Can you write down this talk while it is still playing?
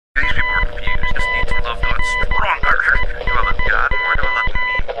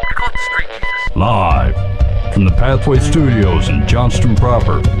from the Pathway Studios in Johnston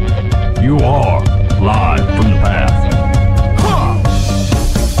proper. You are live from the path.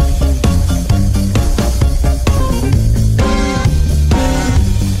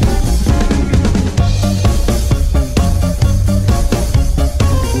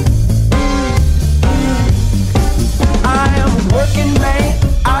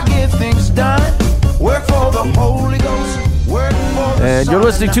 And you're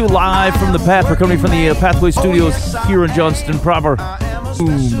listening to Live from the Path. We're coming from the Pathway Studios here in Johnston proper.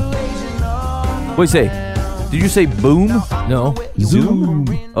 Boom. What do you say? Did you say boom? No.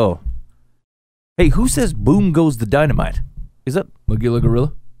 Zoom. Oh. Hey, who says boom goes the dynamite? Is that Magilla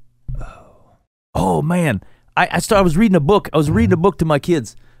Gorilla? Oh man. I was reading a book. I was reading a book to my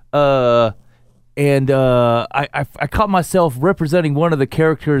kids. I caught myself representing one of the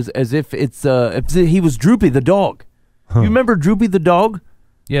characters as if he was Droopy the dog. You remember Droopy the dog?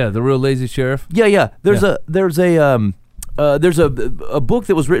 Yeah, the real lazy sheriff. Yeah. There's a book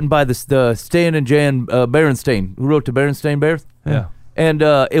that was written by the Stan and Jan Berenstain, who wrote the Berenstain Bears. Yeah. And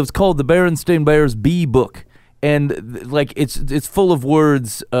it was called the Berenstain Bears Bee Book. And like it's full of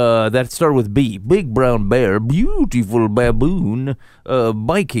words that start with B. Big brown bear, beautiful baboon,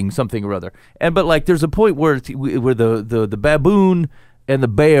 biking something or other. But like there's a point where the baboon and the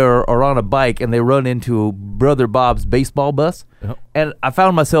bear are on a bike and they run into Brother Bob's baseball bus. Yep. And I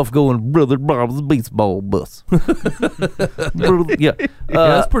found myself going, Brother Bob's baseball bus. Yeah,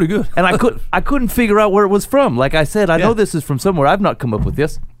 that's pretty good. And I couldn't figure out where it was from. Like I said, I know this is from somewhere. I've not come up with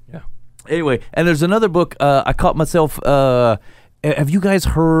this. Yeah. Anyway, and there's another book I caught myself. Have you guys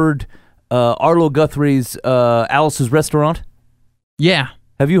heard Arlo Guthrie's Alice's Restaurant? Yeah.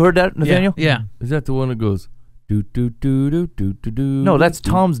 Have you heard that, Nathaniel? Yeah. Is that the one that goes do do do do do do do? No, that's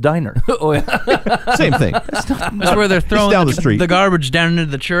Tom's Diner. Oh yeah. Same thing. That's where they're throwing down the street. the garbage down into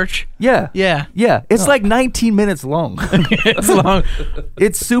the church. Yeah. Yeah. It's like 19 minutes long. It's long.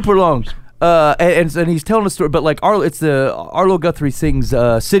 It's super long. And he's telling a story, but like Arlo Guthrie sings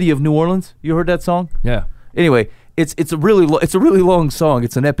 "City of New Orleans." You heard that song? Yeah. Anyway, it's a really long song.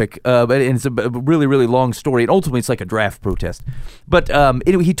 It's an epic, but it's a really really long story. And ultimately, it's like a draft protest. But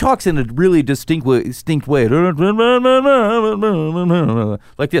anyway, he talks in a really distinct way,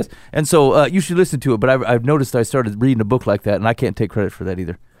 like this. And so you should listen to it. But I've noticed I started reading a book like that, and I can't take credit for that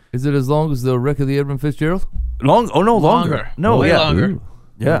either. Is it as long as the Wreck of the Edmund Fitzgerald? Long? Oh no, longer. No, way yeah, longer. Ooh.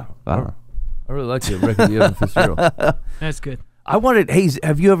 Yeah. I really like the Wreck of the Edmund Fitzgerald. That's good. I wanted. Hey,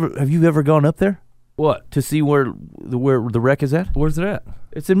 have you ever gone up there? What? To see where the wreck is at? Where's it at?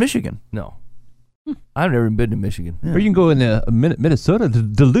 It's in Michigan. No. I've never even been to Michigan. Or you can go in Minnesota to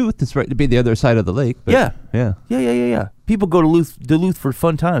Duluth. It's right to be the other side of the lake. But Yeah. People go to Duluth for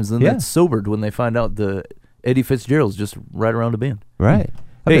fun times, and then get sobered when they find out the Eddie Fitzgerald's just right around the bend. Right.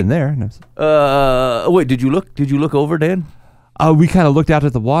 I've been there. Wait, did you look over, Dan? We kind of looked out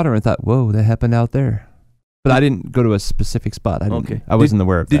at the water and thought, "Whoa, that happened out there." But I didn't go to a specific spot. I wasn't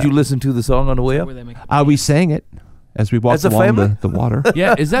aware of that. Did you listen to the song on the way up? We sang it as we walked along the water.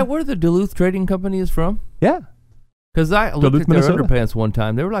 Yeah, is that where the Duluth Trading Company is from? Yeah. Because I looked Duluth, at their Minnesota. underpants one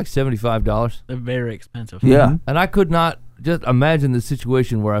time. They were like $75. They're very expensive. Yeah. And I could not just imagine the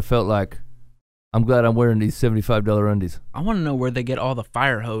situation where I felt like, I'm glad I'm wearing these $75 undies. I want to know where they get all the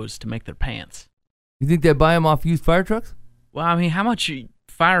fire hose to make their pants. You think they buy them off used fire trucks? Well, I mean, how much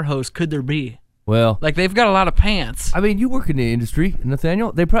fire hose could there be? Well, Like, they've got a lot of pants. I mean, you work in the industry,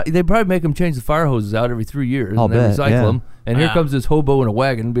 Nathaniel. They probably make them change the fire hoses out every 3 years. I'll and they bet, recycle yeah. them. And here Wow. comes this hobo in a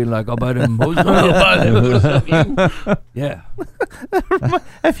wagon being like, I'll buy them hoses. I'll buy them hoses off you. Yeah.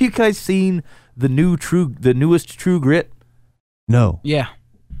 Have you guys seen the newest True Grit? No. Yeah.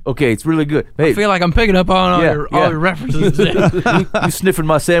 Okay, it's really good. Hey, I feel like I'm picking up on all your references. you sniffing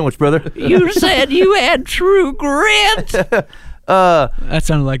my sandwich, brother? You said you had True Grit. That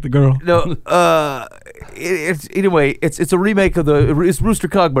sounded like the girl. No, it's a remake of it's Rooster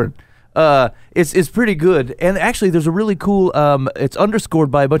Cogburn. It's pretty good, and actually, there's a really cool. It's underscored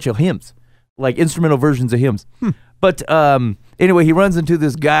by a bunch of hymns, like instrumental versions of hymns. But anyway, he runs into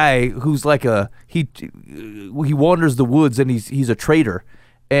this guy who's like he wanders the woods, and he's a trader.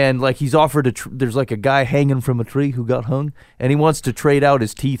 And like he's offered there's like a guy hanging from a tree who got hung, and he wants to trade out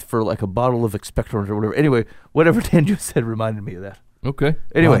his teeth for like a bottle of expectorant or whatever. Anyway, whatever Dan just said reminded me of that. Okay.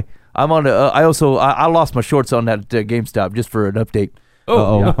 Anyway, I'm on. I lost my shorts on that GameStop just for an update.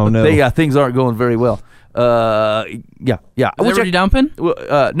 Oh no. Things aren't going very well. Yeah. Is everybody dumping?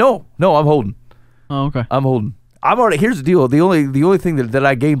 No, I'm holding. Oh, okay. I'm holding. I'm already. Here's the deal. The only thing that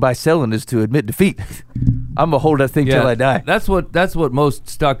I gain by selling is to admit defeat. I'm gonna hold that thing till I die. That's what most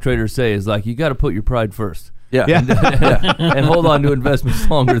stock traders say is like you got to put your pride first. Yeah. and hold on to investments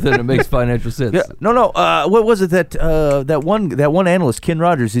longer than it makes financial sense. Yeah. No. What was it that one analyst, Ken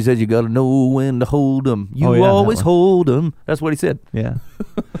Rogers? He said you got to know when to hold them. You always hold them. That's what he said. Yeah.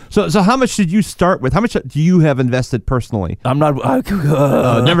 So how much did you start with? How much do you have invested personally? I'm not.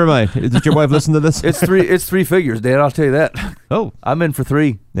 Never mind. Did your wife listen to this? It's three figures, Dan. I'll tell you that. Oh, I'm in for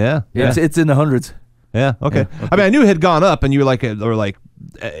 3. Yeah. It's in the hundreds. Yeah. Okay. I mean, I knew it had gone up, and you were like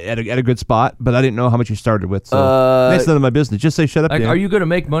at a good spot, but I didn't know how much you started with. So that's none of my business. Just say shut up. Like, are you going to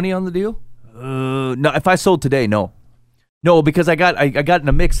make money on the deal? No. If I sold today, no, because I got in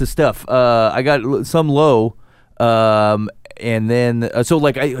a mix of stuff. I got some low, and then so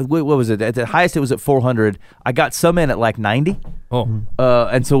like what was it? At the highest, it was at 400. I got some in at like 90. Oh.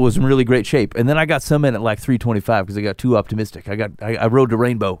 And so it was in really great shape. And then I got some in at like 325 because I got too optimistic. I rode the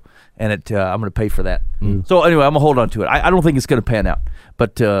rainbow, and I'm going to pay for that. So anyway, I'm going to hold on to it. I don't think it's going to pan out.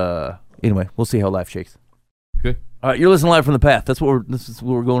 But anyway, we'll see how life shakes. Okay. All right, you're listening live from the path. This is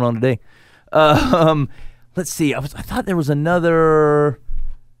what we're going on today. Let's see. I thought there was another.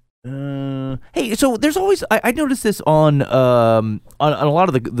 Hey, so there's always I noticed this on a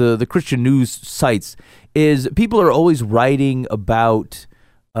lot of the Christian news sites is people are always writing about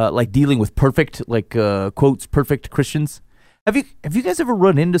like dealing with perfect quotes perfect Christians. Have you guys ever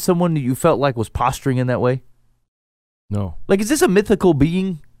run into someone that you felt like was posturing in that way? No. Like, is this a mythical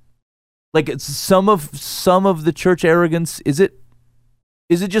being? Like, it's some of the church arrogance. Is it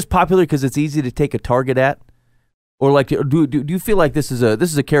just popular because it's easy to take a target at? Or like, do you feel like this is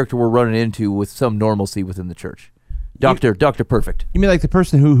a character we're running into with some normalcy within the church? Dr. Perfect. You mean like the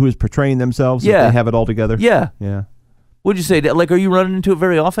person who is portraying themselves? Yeah. They have it all together? Yeah. Yeah. Would you say that? Like, are you running into it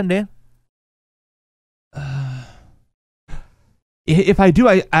very often, Dan? If I do,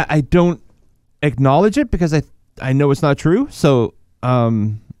 I don't acknowledge it because I know it's not true. So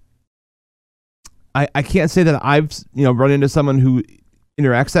I can't say that I've run into someone who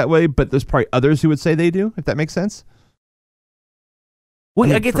interacts that way, but there's probably others who would say they do, if that makes sense.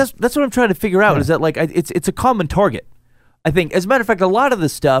 Well, I guess that's what I'm trying to figure out. Yeah. Is that like it's a common target? I think, as a matter of fact, a lot of the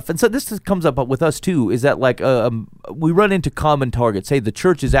stuff, and so this comes up with us too, is that like we run into common targets. Say the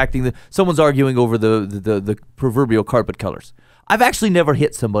church is someone's arguing over the proverbial carpet colors. I've actually never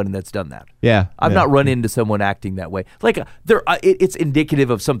hit somebody that's done that. Yeah, I've not run into someone acting that way. Like it's indicative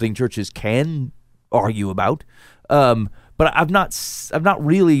of something churches can argue about. But I've not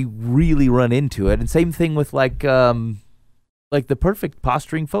really run into it. And same thing with like the perfect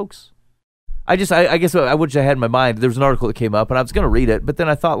posturing folks. I guess I wish I had in my mind. There was an article that came up, and I was going to read it, but then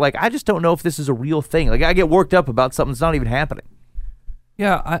I thought, like, I just don't know if this is a real thing. Like, I get worked up about something that's not even happening.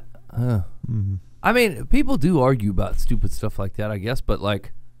 Yeah, I mean, people do argue about stupid stuff like that, I guess, but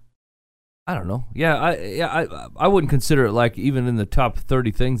like, I don't know. I wouldn't consider it like even in the top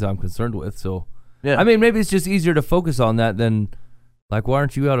 30 things I'm concerned with. So, yeah. I mean, maybe it's just easier to focus on that than like, why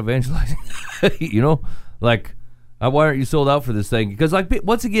aren't you out evangelizing? Like. Why aren't you sold out for this thing? Because, like,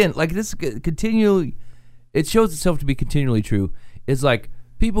 once again, like, this continually, it shows itself to be continually true. It's like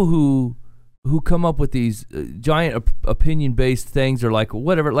people who come up with these giant opinion-based things or like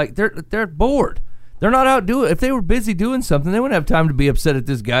whatever, like they're bored. They're not out doing. If they were busy doing something, they wouldn't have time to be upset at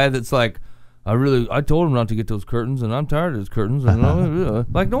this guy that's like, I told him not to get those curtains, and I'm tired of those curtains. And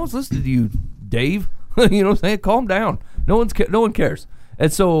like, no one's listening to you, Dave. You know what I'm saying? Calm down. No one cares.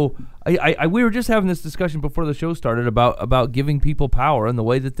 And so we were just having this discussion before the show started about giving people power and the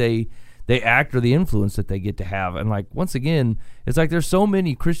way that they act or the influence that they get to have. And like, once again, it's like there's so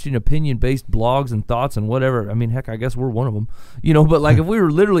many Christian opinion-based blogs and thoughts and whatever. I mean, heck, I guess we're one of them, but like if we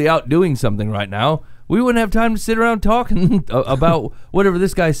were literally out doing something right now, we wouldn't have time to sit around talking about whatever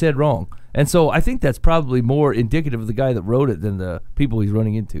this guy said wrong. And so I think that's probably more indicative of the guy that wrote it than the people he's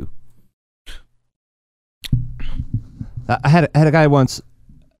running into. I had a guy once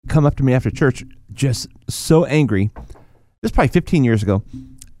come up to me after church, just so angry. This was probably 15 years ago,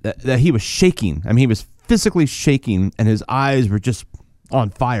 that he was shaking. I mean, he was physically shaking, and his eyes were just on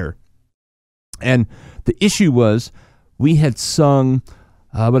fire. And the issue was, we had sung,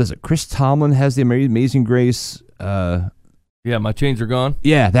 what is it? Chris Tomlin has the Amazing Grace. Yeah, My Chains Are Gone.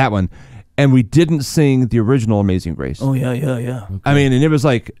 Yeah, that one. And we didn't sing the original Amazing Grace. Oh yeah. Okay. I mean, and it was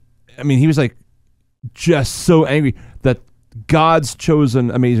like, he was like, just so angry that God's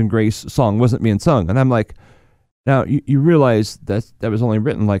chosen Amazing Grace song wasn't being sung. And I'm like, now you realize that was only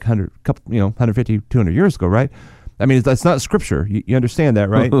written like 150, 200 years ago, right? I mean, that's not scripture. You understand that,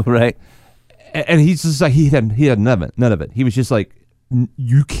 right? Right. And he's just like, he had none of it. He was just like,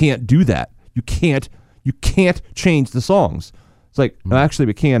 you can't do that. You can't change the songs. It's like, no, actually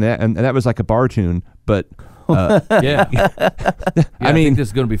we can. And that was like a bar tune, but Yeah. I mean, think this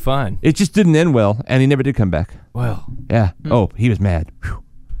is going to be fine. It just didn't end well, and he never did come back. Well, Yeah. Oh, he was mad. Whew.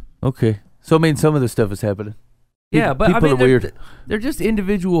 Okay. So I mean, some of this stuff is happening. yeah, but people I mean, are they're, weird. they're just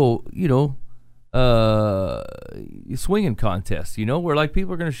individual, swinging contests, where like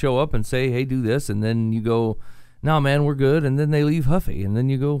people are going to show up and say, "Hey, do this," and then you go, "Nah, man, we're good," and then they leave huffy, and then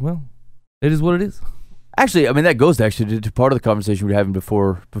you go, "Well, it is what it is." Actually, I mean, that goes to part of the conversation we were having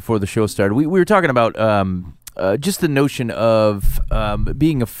before the show started. We were talking about just the notion of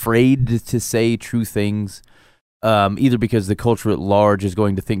being afraid to say true things, either because the culture at large is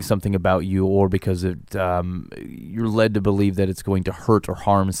going to think something about you, or because you're led to believe that it's going to hurt or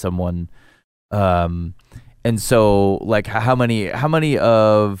harm someone. And so, like, how many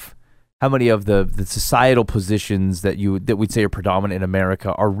of the societal positions that we'd say are predominant in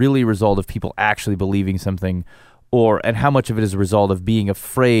America are really a result of people actually believing something, and how much of it is a result of being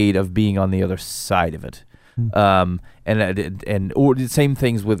afraid of being on the other side of it? Or the same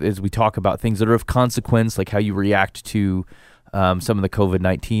things as we talk about things that are of consequence, like how you react to some of the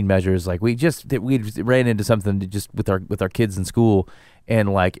COVID-19 measures. Like we ran into something just with our kids in school,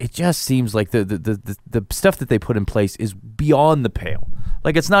 and like it just seems like the stuff that they put in place is beyond the pale.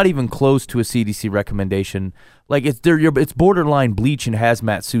 Like it's not even close to a CDC recommendation. Like it's borderline bleach and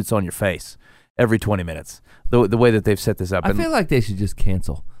hazmat suits on your face every 20 minutes. The way that they've set this up. I feel like they should just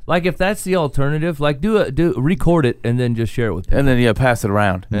cancel. Like if that's the alternative, like record it and then just share it with people. And then pass it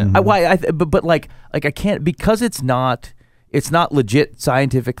around. Yeah. But I can't, because it's not legit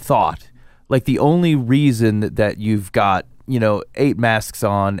scientific thought. Like the only reason that you've got 8 masks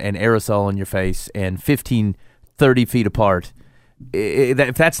on and aerosol on your face and 15 30 feet apart,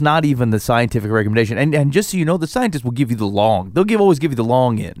 if that's not even the scientific recommendation, and just so you know, the scientists will give you always give you the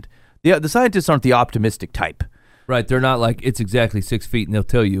long end. The scientists aren't the optimistic type. Right, they're not like it's exactly 6 feet, and they'll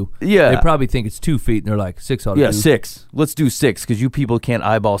tell you. Yeah, they probably think it's 2 feet, and they're like 6 ought to do. 6. Let's do 6 because you people can't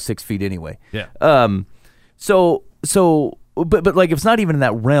eyeball 6 feet anyway. Yeah. But like, if it's not even in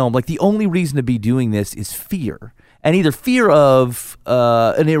that realm, like the only reason to be doing this is fear, and either fear of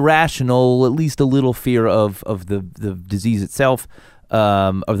an irrational, at least a little fear of the disease itself,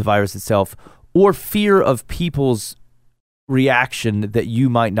 of the virus itself, or fear of people's reaction that you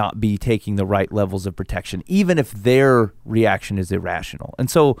might not be taking the right levels of protection, even if their reaction is irrational. And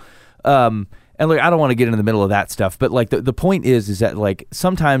so, and like, I don't want to get into the middle of that stuff, but like the point is that like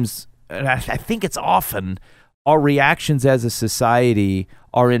sometimes, and I think it's often, our reactions as a society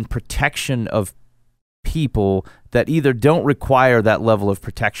are in protection of people that either don't require that level of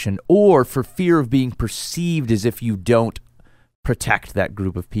protection, or for fear of being perceived as if you don't protect that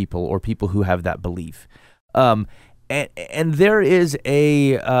group of people or people who have that belief. And there is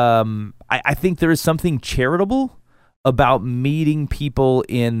I think there is something charitable about meeting people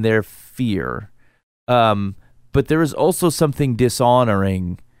in their fear. But there is also something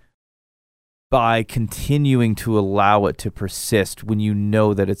dishonoring by continuing to allow it to persist when you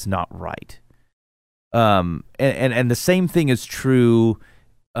know that it's not right. And the same thing is true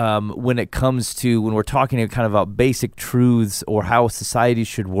when it comes to when we're talking kind of about basic truths or how society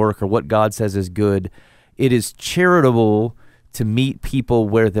should work or what God says is good. It is charitable to meet people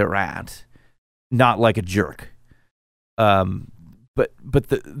where they're at, not like a jerk. But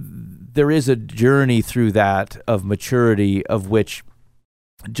there is a journey through that of maturity, of which,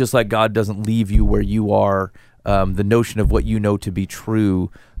 just like God doesn't leave you where you are, the notion of what you know to be true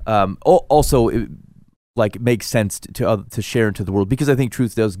also like makes sense to share into the world, because I think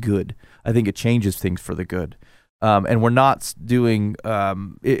truth does good. I think it changes things for the good. And we're not doing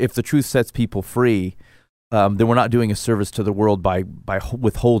if the truth sets people free, then we're not doing a service to the world by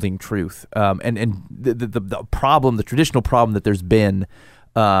withholding truth. And the problem, the traditional problem that there's been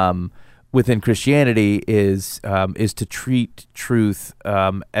within Christianity is to treat truth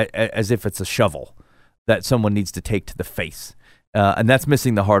as if it's a shovel that someone needs to take to the face. And that's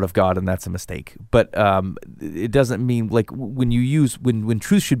missing the heart of God, and that's a mistake. But it doesn't mean, like, when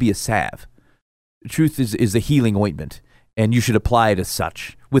truth should be a salve. Truth is a healing ointment, and you should apply it as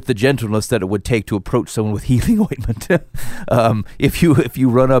such, with the gentleness that it would take to approach someone with healing ointment. If you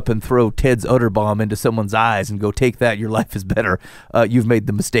run up and throw Ted's Udder Bomb into someone's eyes and go, take that, your life is better, you've made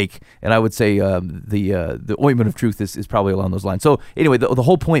the mistake. And I would say the ointment of truth is probably along those lines. So anyway, the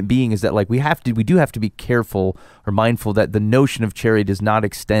whole point being is that, like, we do have to be careful or mindful that the notion of charity does not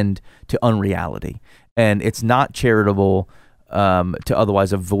extend to unreality, and it's not charitable to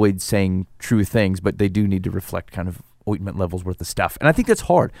otherwise avoid saying true things, but they do need to reflect kind of ointment levels worth of stuff. And I think that's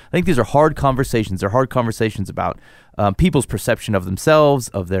hard. I think these are hard conversations. They're hard conversations about people's perception of themselves,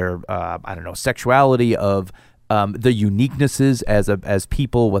 of their, sexuality, of the uniquenesses as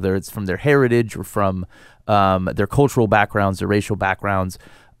people, whether it's from their heritage or from their cultural backgrounds, their racial backgrounds.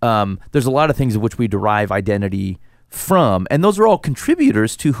 There's a lot of things of which we derive identity from, and those are all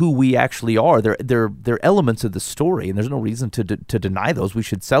contributors to who we actually are. They're elements of the story, and there's no reason to deny those. We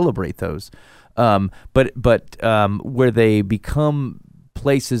should celebrate those. But where they become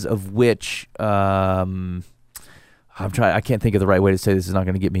places of which I can't think of the right way to say this. Is not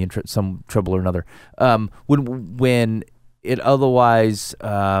going to get me in some trouble or another. When it otherwise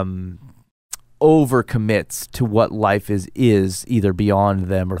overcommits to what life is either beyond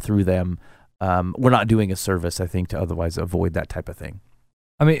them or through them, we're not doing a service, I think, to otherwise avoid that type of thing.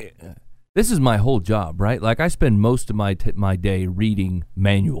 I mean, this is my whole job, right? Like I spend most of my day reading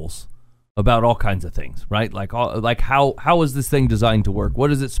manuals about all kinds of things, right? Like how is this thing designed to work?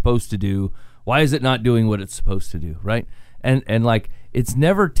 What is it supposed to do? Why is it not doing what it's supposed to do, right? And like it's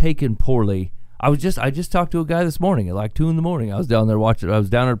never taken poorly. I just talked to a guy this morning at like 2 a.m. I was down there I was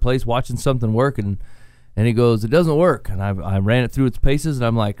down at a place watching something work, and he goes, "It doesn't work." And I ran it through its paces, and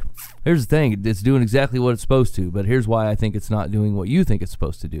I'm like, "Here's the thing, it's doing exactly what it's supposed to, but here's why I think it's not doing what you think it's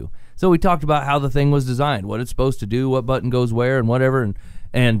supposed to do." So we talked about how the thing was designed, what it's supposed to do, what button goes where, and whatever.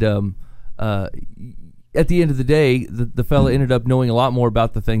 And at the end of the day, the fella ended up knowing a lot more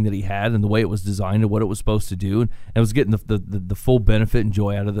about the thing that he had and the way it was designed and what it was supposed to do, and was getting the full benefit and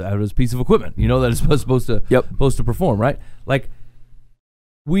joy out of his piece of equipment. You know, that it's supposed to perform, right? Like,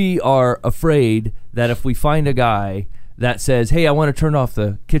 we are afraid that if we find a guy that says, "Hey, I want to turn off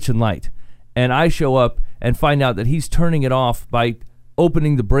the kitchen light," and I show up and find out that he's turning it off by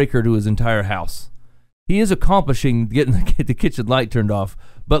opening the breaker to his entire house, he is accomplishing getting the kitchen light turned off,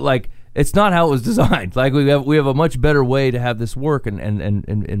 but like, it's not how it was designed. Like we have a much better way to have this work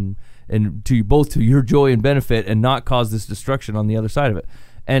and to both to your joy and benefit, and not cause this destruction on the other side of it.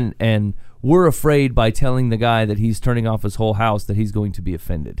 And we're afraid by telling the guy that he's turning off his whole house that he's going to be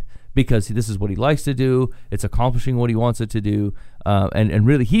offended, because this is what he likes to do. It's accomplishing what he wants it to do, and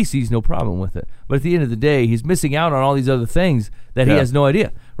really he sees no problem with it. But at the end of the day, he's missing out on all these other things that he has no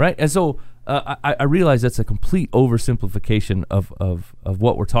idea, right? And so I realize that's a complete oversimplification of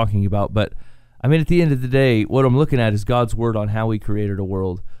what we're talking about. But I mean, at the end of the day, what I'm looking at is God's word on how he created a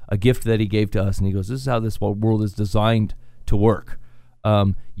world, a gift that he gave to us. And he goes, this is how this world is designed to work.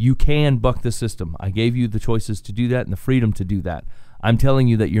 You can buck the system. I gave you the choices to do that and the freedom to do that. I'm telling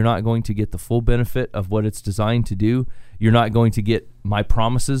you that you're not going to get the full benefit of what it's designed to do. You're not going to get my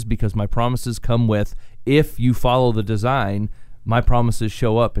promises, because my promises come with, if you follow the design, my promises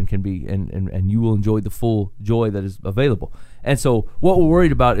show up and can be, and you will enjoy the full joy that is available. And so what we're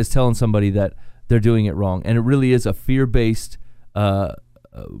worried about is telling somebody that they're doing it wrong. And it really is a fear-based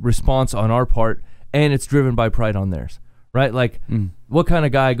response on our part, and it's driven by pride on theirs, right? Like, what kind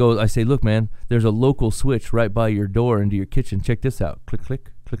of guy goes, I say, "Look, man, there's a local switch right by your door into your kitchen. Check this out. Click,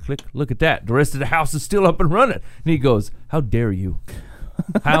 click, click, click. Look at that. The rest of the house is still up and running." And he goes, "How dare you?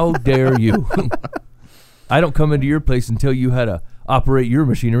 How dare you? I don't come into your place and tell you how to operate your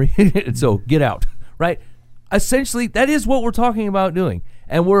machinery, and so get out," right? Essentially, that is what we're talking about doing.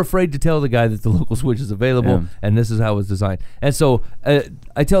 And we're afraid to tell the guy that the local switch is available, and this is how it's designed. And so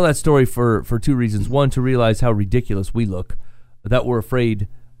I tell that story for 2 reasons. One, to realize how ridiculous we look, that we're afraid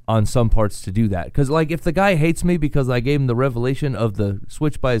on some parts to do that. Because like, if the guy hates me because I gave him the revelation of the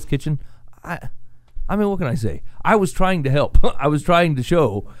switch by his kitchen, I mean, what can I say? I was trying to help. I was trying to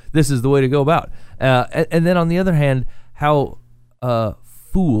show this is the way to go about. And then on the other hand, how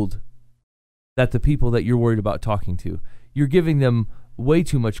fooled that the people that you're worried about talking to, you're giving them way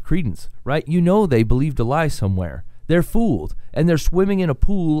too much credence, right? You know they believed a lie somewhere. They're fooled, and they're swimming in a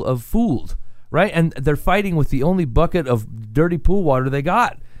pool of fooled, right? And they're fighting with the only bucket of dirty pool water they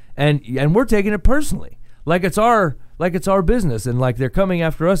got. And we're taking it personally. Like it's our business, and like they're coming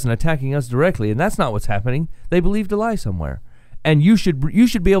after us and attacking us directly, and that's not what's happening. They believed a lie somewhere. And you should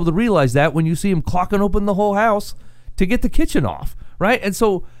be able to realize that when you see them clocking open the whole house to get the kitchen off, right? And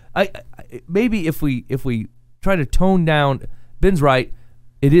so I maybe if we try to tone down, Ben's right,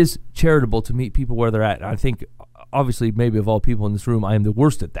 it is charitable to meet people where they're at. And I think obviously maybe of all people in this room, I am the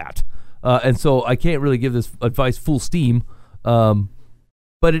worst at that. And so I can't really give this advice full steam.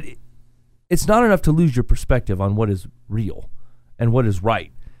 But it's not enough to lose your perspective on what is real and what is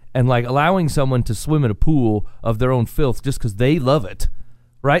right. And like allowing someone to swim in a pool of their own filth just because they love it,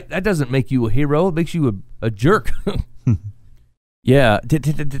 right? That doesn't make you a hero. It makes you a jerk. Yeah.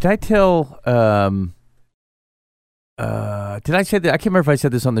 Did I tell? Did I say that? I can't remember if I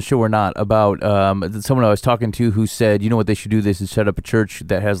said this on the show or not about someone I was talking to who said, you know what they should do? They should set up a church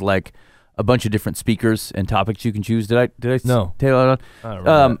that has like a bunch of different speakers and topics you can choose. Did I No. tail it I don't on?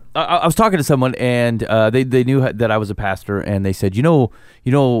 remember I was talking to someone, and they knew that I was a pastor, and they said, you know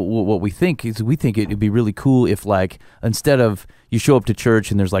what we think is we think it'd be really cool if, like, instead of you show up to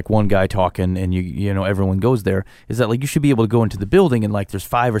church and there's like one guy talking and you know everyone goes there, is that like you should be able to go into the building and like there's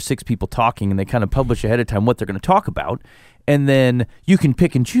 5 or 6 people talking and they kind of publish ahead of time what they're going to talk about, and then you can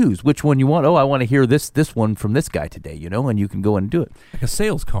pick and choose which one you want. Oh, I want to hear this one from this guy today, you know, and you can go in and do it. like a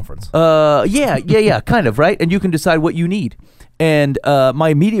sales conference. Yeah, kind of, right? And you can decide what you need. And my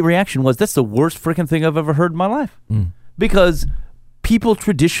immediate reaction was, that's the worst freaking thing I've ever heard in my life. Because people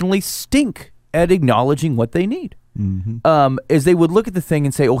traditionally stink at acknowledging what they need. As they would look at the thing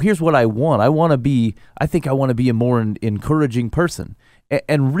and say, oh, here's what I want. I think I want to be a more encouraging person.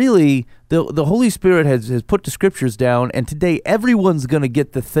 And really, the Holy Spirit has put the scriptures down, and today everyone's going to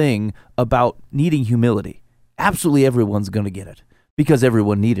get the thing about needing humility. Absolutely everyone's going to get it because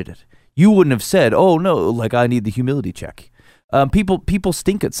everyone needed it. You wouldn't have said, oh, no, like I need the humility check. People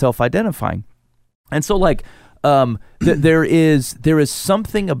stink at self-identifying. And so, like, there is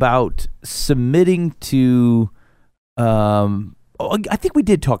something about submitting to... I think we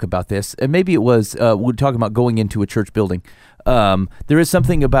did talk about this, and maybe it was we're talking about going into a church building. There is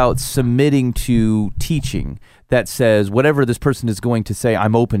something about submitting to teaching that says whatever this person is going to say,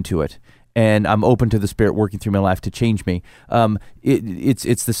 I'm open to it, and I'm open to the Spirit working through my life to change me.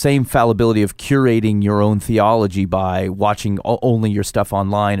 It's the same fallibility of curating your own theology by watching only your stuff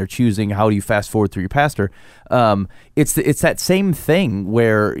online or choosing how do you fast forward through your pastor. It's that same thing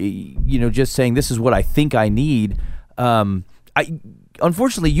where, you know, just saying this is what I think I need.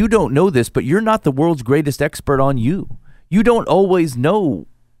 Unfortunately, you don't know this, but you're not the world's greatest expert on you. You don't always know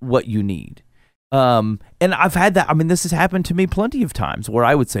what you need. And I've had that. I mean, this has happened to me plenty of times where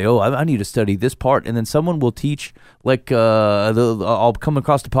I would say, oh, I need to study this part. And then someone will teach, like, I'll come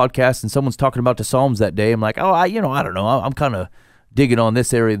across the podcast and someone's talking about the Psalms that day. I'm like, oh, I don't know. I'm kind of digging on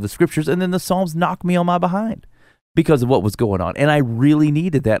this area of the scriptures. And then the Psalms knock me on my behind because of what was going on. And I really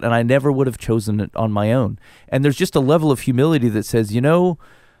needed that. And I never would have chosen it on my own. And there's just a level of humility that says,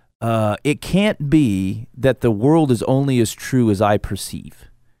 it can't be that the world is only as true as I perceive.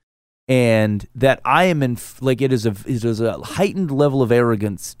 And that I am it is a heightened level of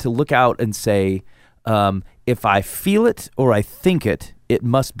arrogance to look out and say, if I feel it or I think it, it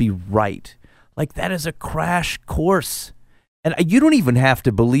must be right. Like, that is a crash course. And you don't even have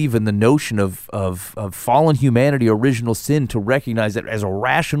to believe in the notion of fallen humanity, original sin, to recognize that as a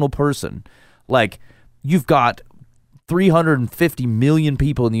rational person. Like, you've got 350 million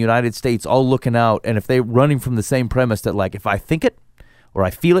people in the United States all looking out, and if they're running from the same premise that, like, if I think it or I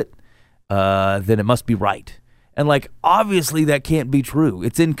feel it, then it must be right. And, like, obviously that can't be true.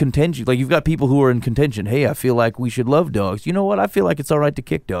 It's in contention. Like, you've got people who are in contention. Hey, I feel like we should love dogs. You know what? I feel like it's all right to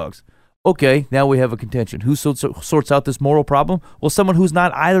kick dogs. Okay, now we have a contention. Who sorts out this moral problem? Well, someone who's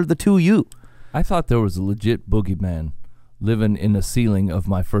not either the two of you. I thought there was a legit boogeyman living in the ceiling of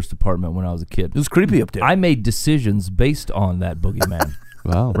my first apartment when I was a kid. It was creepy up there. I made decisions based on that boogeyman.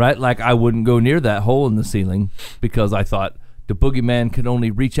 Wow. Right? Like, I wouldn't go near that hole in the ceiling because I thought the boogeyman can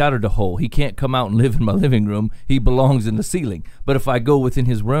only reach out of the hole. He can't come out and live in my living room. He belongs in the ceiling. But if I go within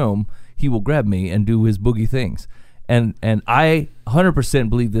his realm, he will grab me and do his boogie things. And I 100%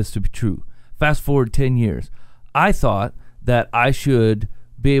 believe this to be true. Fast forward 10 years. I thought that I should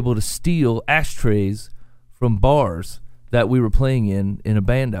be able to steal ashtrays from bars that we were playing in a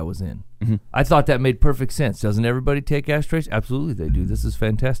band I was in. Mm-hmm. I thought that made perfect sense. Doesn't everybody take ashtrays? Absolutely they do. This is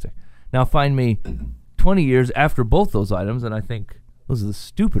fantastic. Now find me 20 years after both those items, and I think those are the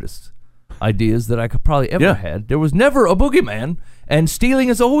stupidest ideas that I could probably ever had. There was never a boogeyman, and stealing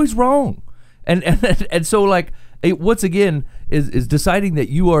is always wrong. And so, like, once again, is deciding that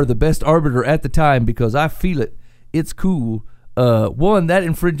you are the best arbiter at the time because I feel it. It's cool. One, that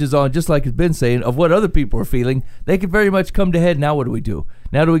infringes on, just like it's been saying, of what other people are feeling. They could very much come to head. Now what do?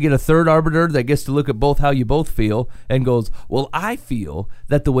 Now do we get a third arbiter that gets to look at both how you both feel and goes, well, I feel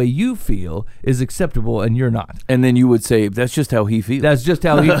that the way you feel is acceptable and you're not. And then you would say, that's just how he feels. That's just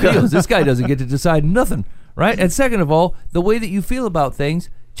how he feels. This guy doesn't get to decide nothing, right? And second of all, the way that you feel about things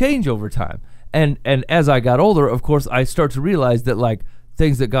change over time. And as I got older, of course, I start to realize that, like,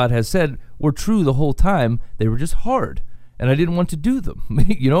 things that God has said were true the whole time. They were just hard. And I didn't want to do them,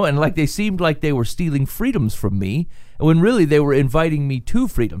 and like they seemed like they were stealing freedoms from me, when really they were inviting me to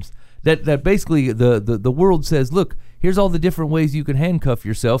freedoms. That basically the world says, look, here's all the different ways you can handcuff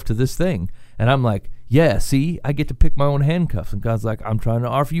yourself to this thing. And I'm like, yeah, see, I get to pick my own handcuffs. And God's like, I'm trying to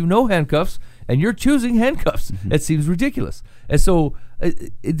offer you no handcuffs, and you're choosing handcuffs. Mm-hmm. It seems ridiculous. And so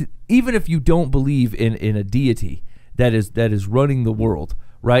even if you don't believe in a deity that is running the world,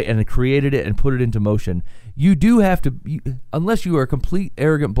 right, and created it and put it into motion, you do have to, unless you are a complete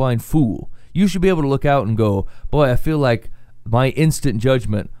arrogant blind fool, you should be able to look out and go, boy, I feel like my instant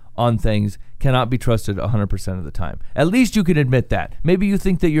judgment on things cannot be trusted 100% of the time. At least you can admit that. Maybe you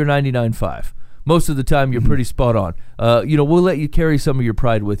think that you're 99.5. Most of the time, you're pretty spot on. We'll let you carry some of your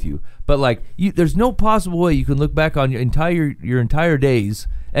pride with you. But there's no possible way you can look back on your entire days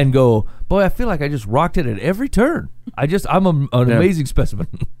and go, boy, I feel like I just rocked it at every turn. I'm an amazing specimen.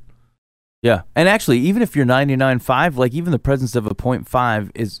 Yeah, and actually, even if you're 99.5, even the presence of a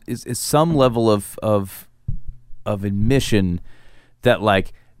 0.5 is some level of admission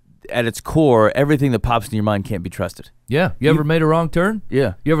that at its core, everything that pops in your mind can't be trusted. Yeah. You ever made a wrong turn?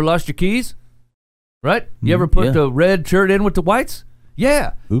 Yeah. You ever lost your keys? Right? You ever put the red shirt in with the whites?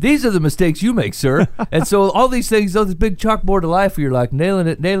 Yeah. Oops. These are the mistakes you make, sir. And so all these things, this big chalkboard of life where you're nailing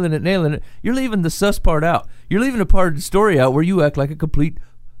it, you're leaving the sus part out. You're leaving a part of the story out where you act like a complete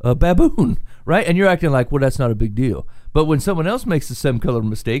baboon, right? And you're acting like, well, that's not a big deal. But when someone else makes the same color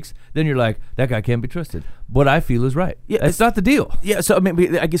mistakes, then you're like, that guy can't be trusted. What I feel is right. Yeah, it's not the deal. Yeah, so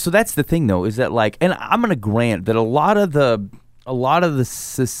I guess so. That's the thing, though, is that and I'm gonna grant that a lot of the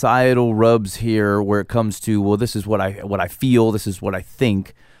societal rubs here, where it comes to, well, this is what I feel, this is what I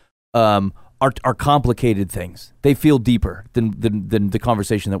think, are complicated things. They feel deeper than the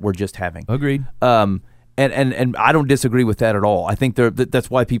conversation that we're just having. Agreed. And I don't disagree with that at all. I think that's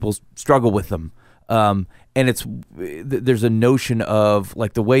why people struggle with them. And there's a notion of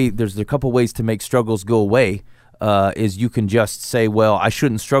there's a couple ways to make struggles go away, is you can just say, well, I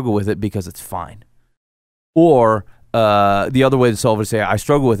shouldn't struggle with it because it's fine. Or the other way to solve it is say, I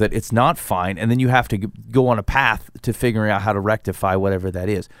struggle with it, it's not fine, and then you have to go on a path to figuring out how to rectify whatever that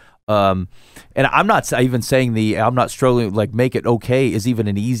is. And I'm not even saying I'm not struggling, make it okay is even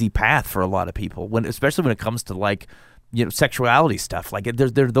an easy path for a lot of people, especially when it comes to sexuality stuff.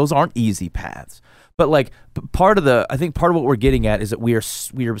 Those aren't easy paths. But I think part of what we're getting at is that we are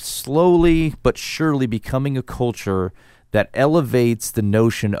slowly but surely becoming a culture that elevates the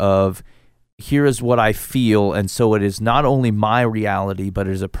notion of, here is what I feel, and so it is not only my reality, but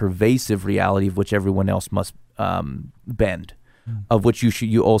it is a pervasive reality of which everyone else must bend, of which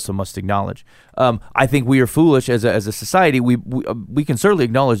you also must acknowledge. I think we are foolish as a society. We can certainly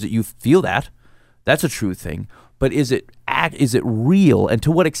acknowledge that you feel that. That's a true thing. But is it real, and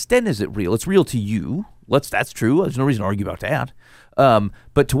to what extent is it real? It's real to you. That's true. There's no reason to argue about that.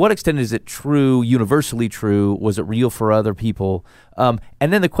 But to what extent is it true, universally true? Was it real for other people? And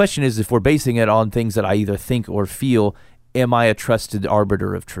then the question is, if we're basing it on things that I either think or feel, am I a trusted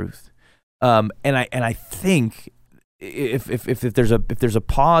arbiter of truth? And I think if there's a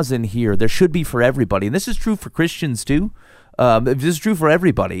pause in here, there should be for everybody, and this is true for Christians too. This is true for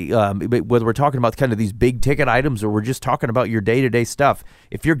everybody, whether we're talking about kind of these big ticket items or we're just talking about your day-to-day stuff.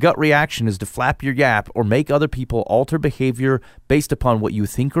 If your gut reaction is to flap your yap or make other people alter behavior based upon what you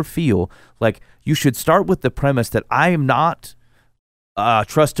think or feel, you should start with the premise that I am not a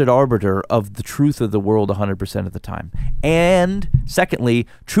trusted arbiter of the truth of the world 100% of the time. And secondly,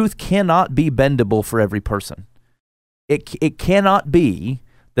 truth cannot be bendable for every person. It cannot be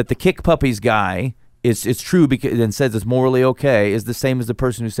that the kick puppies guy it's true because and says it's morally okay is the same as the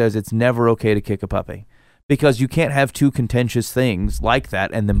person who says it's never okay to kick a puppy, because you can't have two contentious things like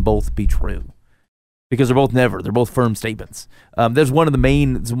that and then both be true, because they're both firm statements. There's one of the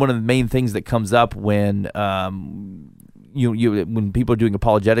main things that comes up when when people are doing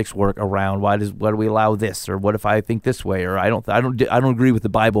apologetics work around why do we allow this, or what if I think this way, or I don't agree with the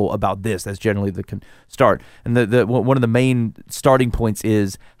Bible about this. That's generally the start. And the one of the main starting points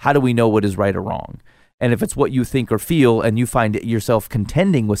is, how do we know what is right or wrong? And if it's what you think or feel, and you find yourself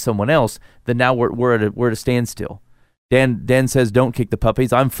contending with someone else, then now we're at a standstill. Dan says, don't kick the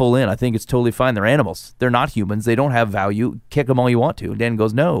puppies. I'm full in. I think it's totally fine. They're animals. They're not humans. They don't have value. Kick them all you want to. And Dan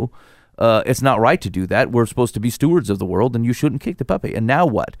goes, no. It's not right to do that. We're supposed to be stewards of the world, and you shouldn't kick the puppy. And now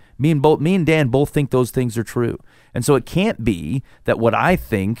what? Me and Dan both think those things are true. And so it can't be that what I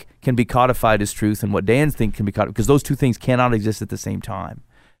think can be codified as truth and what Dan thinks can be codified, because those two things cannot exist at the same time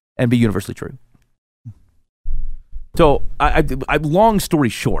and be universally true. So I long story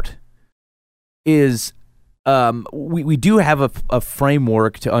short is we do have a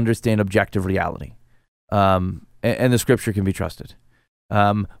framework to understand objective reality, and the Scripture can be trusted.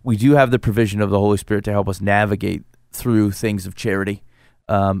 We do have the provision of the Holy Spirit to help us navigate through things of charity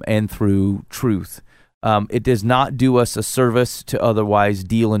and through truth. It does not do us a service to otherwise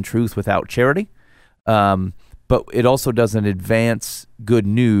deal in truth without charity, but it also doesn't advance good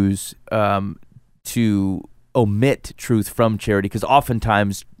news to omit truth from charity, because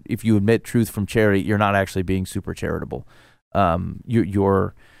oftentimes if you omit truth from charity, you're not actually being super charitable.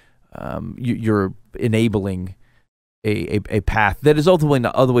 you're enabling a path that is ultimately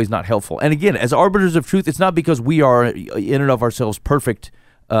not, otherwise not helpful. And again, as arbiters of truth, it's not because we are in and of ourselves perfect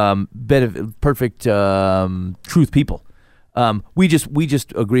truth people. We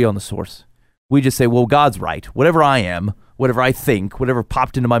just agree on the source. We just say, well, God's right. Whatever I am, whatever I think, whatever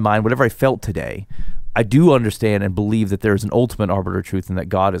popped into my mind, whatever I felt today, I do understand and believe that there is an ultimate arbiter of truth and that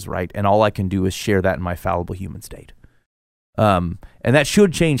God is right, and all I can do is share that in my fallible human state. And that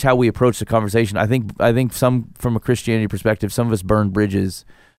should change how we approach the conversation. I think some, from a Christianity perspective, some of us burned bridges,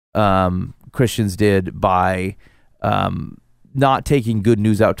 Christians did, by not taking good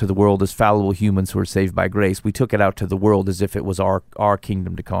news out to the world as fallible humans who are saved by grace. We took it out to the world as if it was our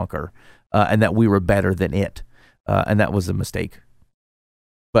kingdom to conquer, and that we were better than it, and that was a mistake.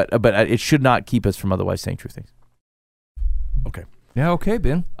 But it should not keep us from otherwise saying true things. Okay. Yeah, okay,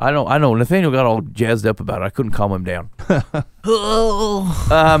 Ben. I know. Nathaniel got all jazzed up about it. I couldn't calm him down.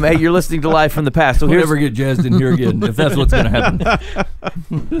 Hey, you're listening to Live from the Past. So We'll never get jazzed in here again if that's what's going to happen.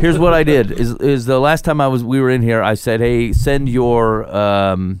 Here's what I did. Is the last time we were in here, I said, hey, send your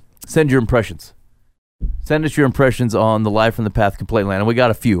impressions. Send us your impressions on the Live from the Path complaint line, and we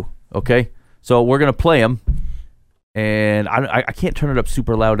got a few. Okay, so we're gonna play them, and I can't turn it up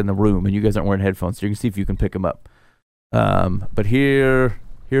super loud in the room, and you guys aren't wearing headphones, so you can see if you can pick them up. But here's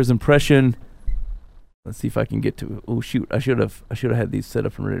impression. Let's see if I can get to. Oh shoot! I should have had these set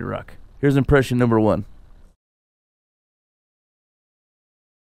up and ready to rock. Here's impression number 1.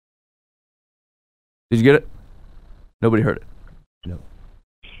 Did you get it? Nobody heard it. No.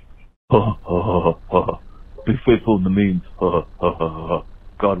 Be faithful in the means.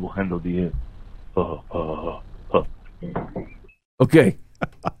 God will handle the end. Okay.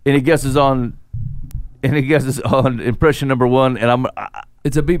 Any guesses on impression number 1? And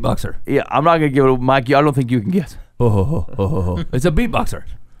It's a beatboxer. Yeah, I'm not gonna give it, Mikey. I don't think you can guess. It's a beatboxer.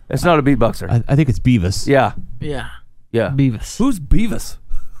 It's not a beatboxer. I think it's Beavis. Yeah. Beavis. Who's Beavis?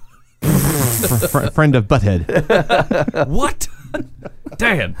 Friend of Butthead. What?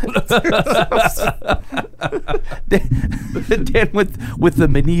 Dan. Dan with the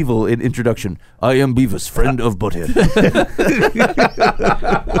medieval introduction. I am Beavis, friend of Butthead.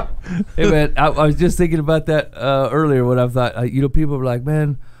 Hey man, I was just thinking about that earlier when I thought, people were like,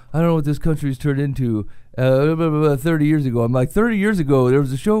 man, I don't know what this country's turned into. 30 years ago. I'm like, 30 years ago, there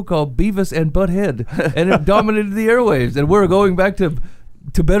was a show called Beavis and Butthead, and it dominated the airwaves, and we're going back to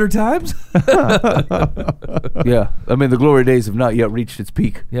better times? Yeah. I mean, the glory days have not yet reached its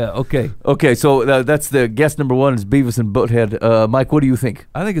peak. Yeah, okay. Okay, so that's the guess number 1 is Beavis and Butthead. Mike, what do you think?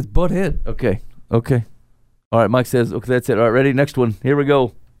 I think it's Butthead. Okay. All right, Mike says, okay, that's it. All right, ready? Next one. Here we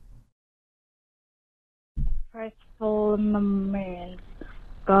go. Faithful means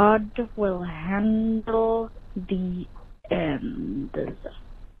God will handle the end.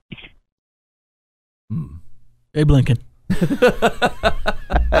 Abe Lincoln.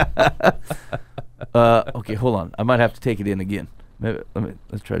 Okay, hold on. I might have to take it in again.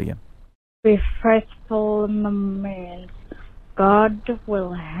 Let's try it again. Be faithful means God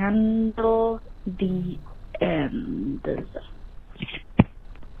will handle the end.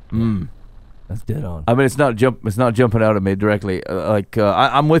 That's dead on. I mean, it's not jumping out at me directly.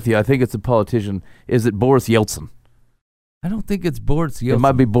 I'm with you. I think it's a politician. Is it Boris Yeltsin? I don't think it's Boris Yeltsin. It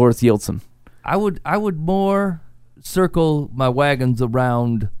might be Boris Yeltsin. I would more circle my wagons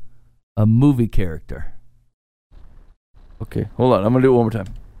around a movie character. Okay, hold on. I'm gonna do it one more time.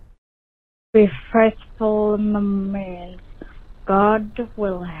 Be faithful means God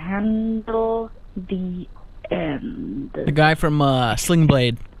will handle the end. The guy from Sling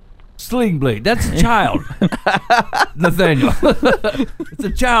Blade. Sling Blade. That's a child. Nathaniel. It's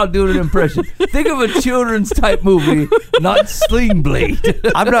a child doing an impression. Think of a children's type movie, not Sling Blade.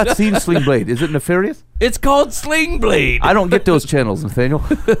 I've not seen Sling Blade. Is it nefarious? It's called Sling Blade. I don't get those channels, Nathaniel.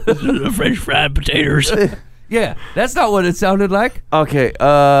 French fried potatoes. Yeah, that's not what it sounded like. Okay,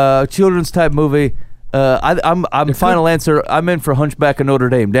 children's type movie. I'm final answer. I'm in for Hunchback of Notre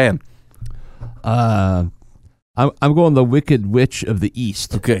Dame. Dan. I'm going the Wicked Witch of the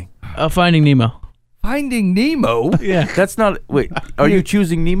East. Okay. Finding Nemo. Finding Nemo? Yeah. That's not. Wait, are you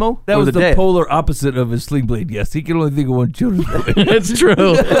choosing Nemo? That or was the dad? polar opposite of his Sling Blade. Yes, he can only think of one children's movie. It's true.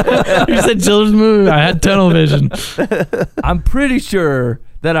 You said children's movie. I had tunnel vision. I'm pretty sure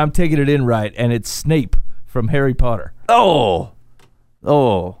that I'm taking it in right, and it's Snape from Harry Potter. Oh.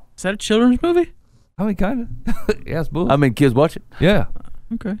 Is that a children's movie? I mean, kind of. Yes, boy. I mean, kids watch it. Yeah.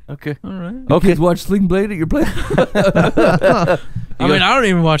 Okay. Okay. All right. Okay. Kids watch Sling Blade at your place? I mean, I don't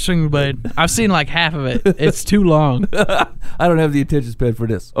even watch Sling Blade. I've seen like half of it. It's too long. I don't have the attention span for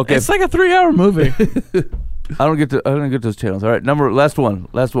this. Okay. It's like a 3-hour movie. I don't get those channels. All right, last one.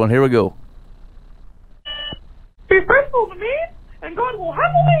 Here we go. Be faithful to me, and God will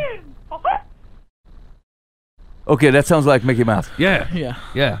handle the ends. Okay, that sounds like Mickey Mouse. Yeah. Mickey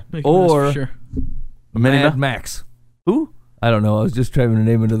Mouse Or for sure. Minnie Mad Mouse? Max. Who? I don't know. I was just trying to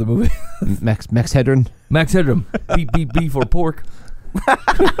name another movie. Max Hedron. Max Headroom. Beef or pork.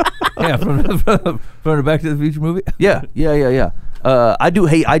 Yeah, from the Back to the Future movie. Yeah. I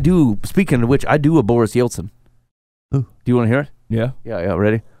do. Speaking of which, I do a Boris Yeltsin. Who? Do you want to hear it? Yeah. Yeah.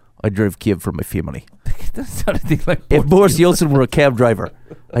 Ready? I drove Kiev for my family. That sounded like If Boris Yeltsin were a cab driver,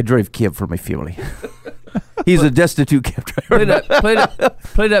 I drove Kiev for my family. He's a destitute cab driver.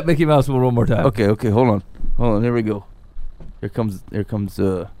 Play that Mickey Mouse one more time. Okay. Hold on. Here we go. Here comes. Mickey Mouse.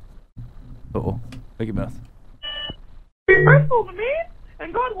 Be faithful to me,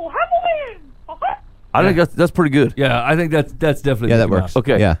 and God will handle the ends. I think that's pretty good. Yeah, I think that's definitely Yeah, that Mickey works. Mouse.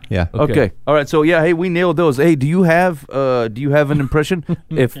 Okay. Yeah. Okay. All right. So yeah, hey, we nailed those. Hey, do you have an impression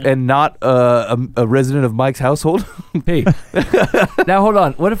and not a resident of Mike's household? Hey, now hold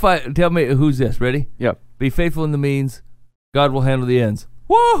on. What if tell me who's this? Ready? Yeah. Be faithful in the means, God will handle the ends.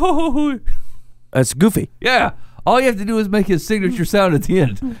 Whoa! That's Goofy. Yeah. All you have to do is make his signature sound at the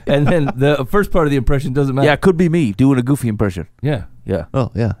end, and then the first part of the impression doesn't matter. Yeah, it could be me doing a Goofy impression. Yeah.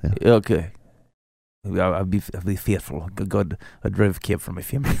 Oh, yeah. Okay. I'll be faithful. God, I drove Kiev for my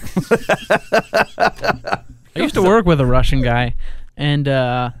family. I used to work with a Russian guy, and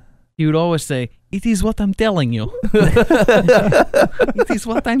he would always say, "It is what I'm telling you." It is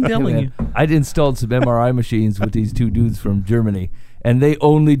what I'm telling you. I'd installed some MRI machines with these two dudes from Germany, and they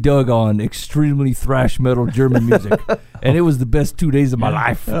only dug on extremely thrash metal German music, and it was the best 2 days of my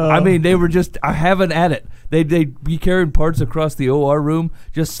life. I mean, they were just having at it. They'd be carrying parts across the OR room,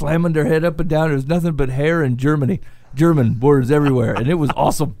 just slamming their head up and down. There was nothing but hair and German words everywhere, and it was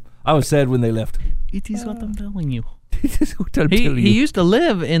awesome. I was sad when they left. It is what I'm telling you. What I'm telling He you. used to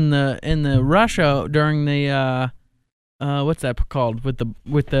live in the Russia during the what's that called with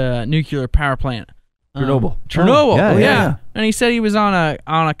the nuclear power plant. Chernobyl. Chernobyl. yeah, yeah. And he said he was on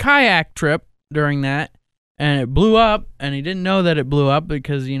a kayak trip during that, and it blew up, and he didn't know that it blew up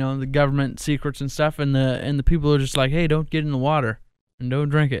because the government secrets and stuff, and the people are just like, hey, don't get in the water and don't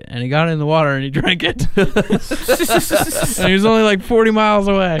drink it. And he got in the water and he drank it, and he was only like 40 miles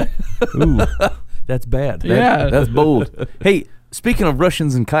away. Ooh, that's bad. That's bold. Hey, speaking of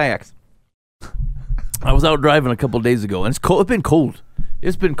Russians and kayaks, I was out driving a couple of days ago, and it's cold. It's been cold.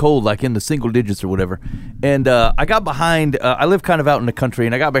 It's been cold, like in the single digits or whatever. And I got behind. I live kind of out in the country,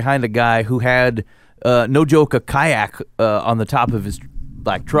 and I got behind a guy who had, no joke, a kayak on the top of his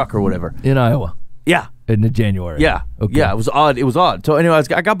truck or whatever. In Iowa. Yeah. In the January. Yeah. Okay. Yeah. It was odd. So anyway,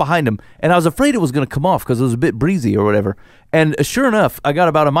 I got behind him, and I was afraid it was going to come off because it was a bit breezy or whatever. And sure enough, I got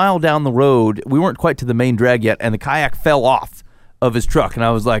about a mile down the road. We weren't quite to the main drag yet, and the kayak fell off of his truck, and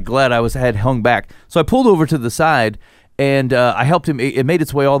I was glad I had hung back. So I pulled over to the side. And I helped him. It made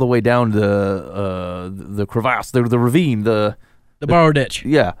its way all the way down the crevasse, the ravine, the borrow ditch.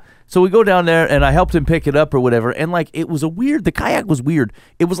 Yeah. So we go down there, and I helped him pick it up or whatever. And it was the kayak was weird.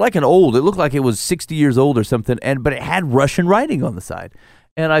 It was it looked like it was 60 years old or something. But it had Russian writing on the side.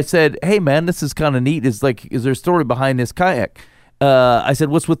 And I said, "Hey man, this is kind of neat. Is there a story behind this kayak?" I said,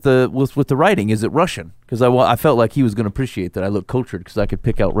 "What's with the writing? Is it Russian?" Because I felt like he was going to appreciate that I looked cultured because I could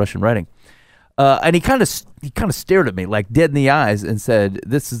pick out Russian writing. And he kind of stared at me dead in the eyes and said,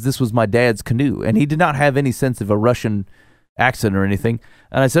 "This was my dad's canoe," and he did not have any sense of a Russian accent or anything.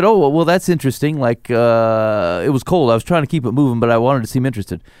 And I said, "Oh well, that's interesting. It was cold. I was trying to keep it moving, but I wanted to seem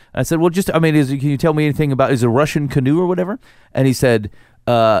interested." And I said, "Well, can you tell me anything about is it a Russian canoe or whatever?" And he said,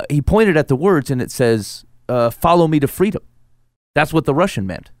 he pointed at the words and it says, "Follow me to freedom." That's what the Russian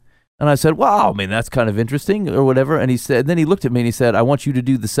meant. And I said, "Wow, that's kind of interesting or whatever." And then he looked at me and he said, "I want you to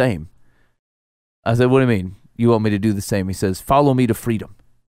do the same." I said, "What do you mean? You want me to do the same?" He says, "Follow me to freedom."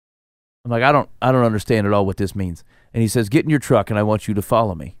 I'm like, I don't understand at all what this means. And he says, "Get in your truck and I want you to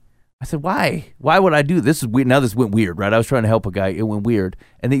follow me." I said, "Why? Why would I do this?" Is weird. Now this went weird, right? I was trying to help a guy. It went weird.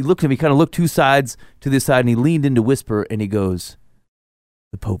 And he looked at me, kind of looked two sides to this side, and he leaned in to whisper, and he goes,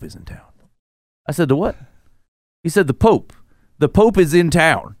 "The Pope is in town." I said, "The what?" He said, "The Pope. The Pope is in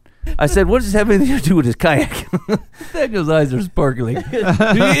town." I said, "What does this have anything to do with his kayak?" Daniel's eyes are sparkling. He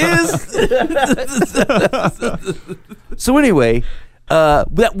is. So anyway,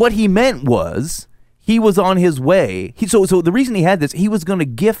 what he meant was he was on his way. So the reason he had this, he was going to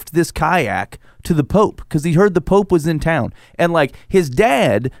gift this kayak to the Pope because he heard the Pope was in town, and his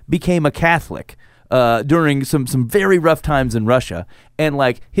dad became a Catholic during some very rough times in Russia, and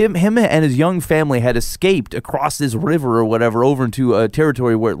him and his young family had escaped across this river or whatever over into a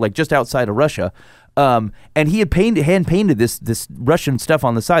territory where just outside of Russia, And he had hand painted this Russian stuff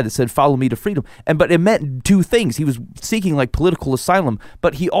on the side that said "Follow me to freedom." But it meant two things. He was seeking like political asylum,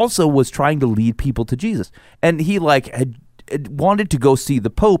 but he also was trying to lead people to Jesus. And he had wanted to go see the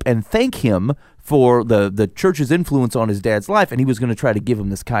Pope and thank him for the church's influence on his dad's life, and he was going to try to give him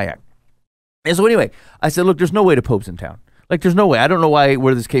this kayak. And so anyway, I said, look, there's no way the Pope's in town. Like, there's no way. I don't know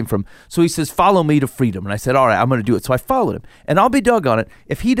where this came from. So he says, follow me to freedom. And I said, all right, I'm going to do it. So I followed him. And I'll be doggone it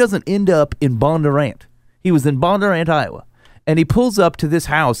if he doesn't end up in Bondurant. He was in Bondurant, Iowa. And he pulls up to this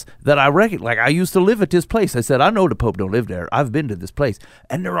house that I reckon, like, I used to live at this place. I said, I know the Pope don't live there. I've been to this place.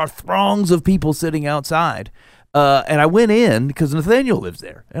 And there are throngs of people sitting outside. And I went in because Nathaniel lives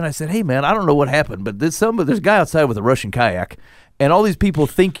there. And I said, hey, man, I don't know what happened, but there's a guy outside with a Russian kayak. And all these people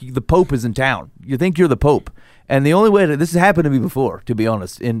think the Pope is in town. You think you're the Pope. And the only way this has happened to me before, to be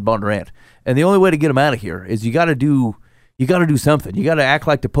honest, in Bondurant. And the only way to get him out of here is you got to do something. You got to act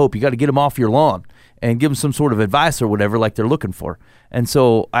like the Pope. You got to get him off your lawn and give him some sort of advice or whatever, like they're looking for. And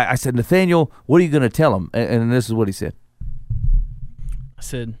so I said, Nathaniel, what are you going to tell him? And this is what he said. I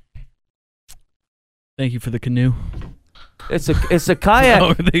said, thank you for the canoe. It's a kayak.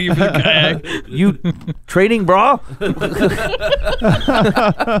 Oh, thank you for the kayak. You trading bra?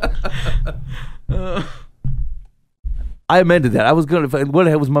 I amended that. I was going to. What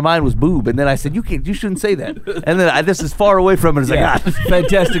was my mind was boob, and then I said, "You shouldn't say that." And then this is far away from it as I got.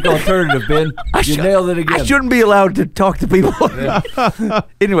 Fantastic alternative, Ben. You nailed it again. I shouldn't be allowed to talk to people.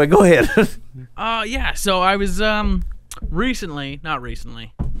 Anyway, go ahead. Yeah. So I was semi-recently,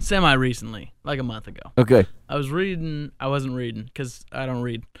 like a month ago. Okay. I wasn't reading because I don't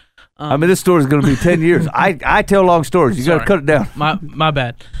read. I mean, this story is going to be 10 years. I tell long stories. You got to cut it down. My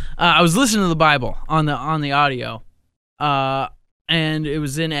bad. I was listening to the Bible on the audio. And it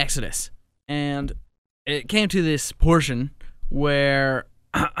was in Exodus, and it came to this portion where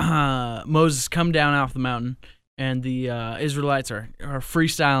Moses come down off the mountain, and the Israelites are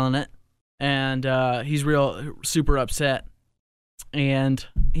freestyling it, and he's real super upset, and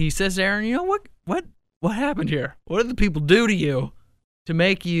he says to Aaron, you know what happened here? What did the people do to you to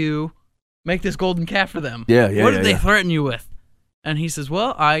make this golden calf for them? Yeah. What did they threaten you with? And he says,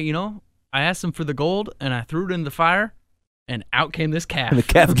 well, I asked them for the gold, and I threw it in the fire. And out came this calf. And the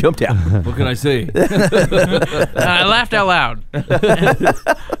calf jumped out. What can I say? I laughed out loud.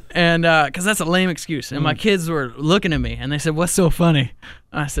 And because that's a lame excuse. And my kids were looking at me, and they said, what's so funny?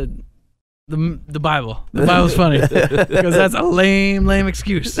 I said, the Bible. The Bible's funny. Because that's a lame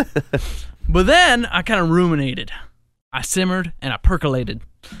excuse. But then I kind of ruminated. I simmered, and I percolated.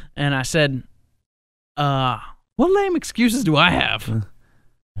 And I said, what lame excuses do I have?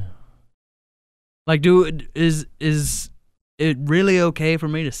 Like, is it really okay for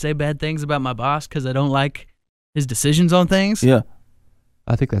me to say bad things about my boss because I don't like his decisions on things? Yeah.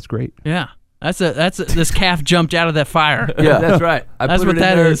 I think that's great. Yeah. This calf jumped out of that fire. Yeah, that's right. That's what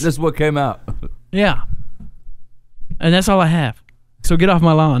that is. This is what came out. Yeah. And that's all I have. So get off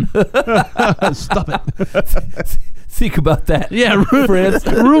my lawn. Stop it. Think about that. Yeah, friends.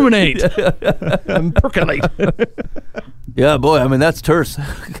 Ruminate. And percolate. Yeah, boy, I mean, that's terse.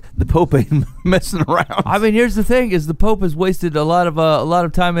 The Pope ain't messing around. I mean, here's the thing: is the Pope has wasted a lot of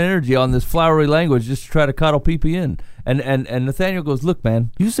time and energy on this flowery language just to try to coddle PP in. And Nathaniel goes, "Look,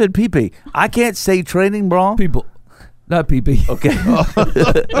 man, You said PP. I can't say training bra. people, not PP. Okay.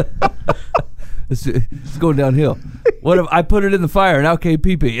 It's going downhill. What if I put it in the fire and out came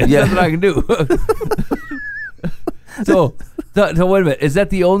PP? That's Yeah. nothing I can do." So wait a minute. Is that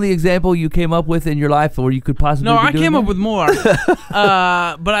the only example you came up with in your life, or you could possibly? No, be I doing came that? up with more.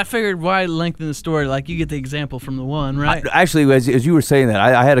 But I figured why lengthen the story? Like, you get the example from the one, right? Actually, as you were saying that,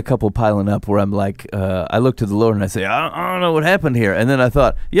 I had a couple piling up where I'm like, I look to the Lord and I say, I don't know what happened here. And then I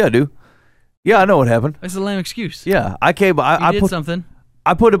thought, yeah, I do. Yeah, I know what happened. That's a lame excuse. Yeah, I came. I You did put something.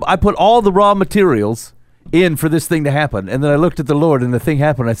 I put all the raw materials in for this thing to happen, and then I looked at the Lord, and the thing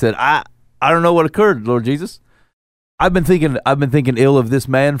happened. I said, I don't know what occurred, Lord Jesus. I've been thinking ill of this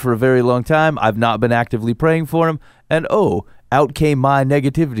man for a very long time. I've not been actively praying for him, and out came my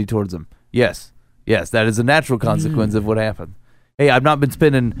negativity towards him. Yes, that is a natural consequence of what happened. Hey, I've not been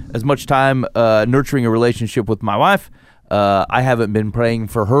spending as much time nurturing a relationship with my wife. I haven't been praying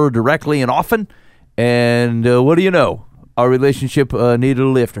for her directly and often, and what do you know? Our relationship needed a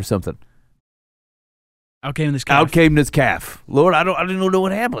lift or something. Out came this calf. Out came this calf. Lord, I didn't know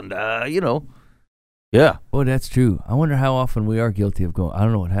what happened. Yeah. Boy, that's true. I wonder how often we are guilty of going, I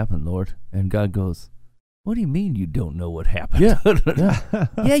don't know what happened, Lord. And God goes, what do you mean you don't know what happened? Yeah.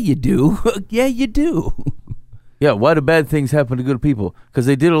 Yeah, you do. Yeah, you do. Yeah, why do bad things happen to good people? Because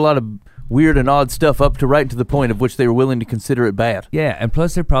they did a lot of weird and odd stuff up to right to the point of which they were willing to consider it bad. Yeah, and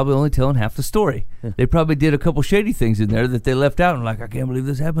plus they're probably only telling half the story. They probably did a couple shady things in there that they left out and like, I can't believe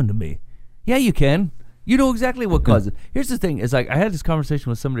this happened to me. Yeah, you can. You know exactly what caused it. Here's the thing, is like I had this conversation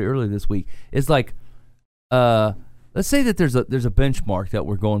with somebody earlier this week. It's like let's say that there's a benchmark that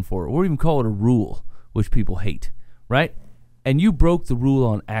we're going for, or even call it a rule, which people hate, right? And you broke the rule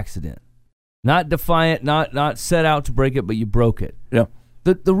on accident. Not defiant, not set out to break it, but you broke it. Yeah.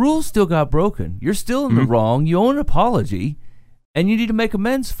 The rule still got broken. You're still in the wrong. You owe an apology, and you need to make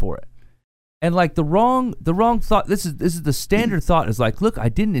amends for it. And like the wrong thought. This is the standard thought. Is like, look, I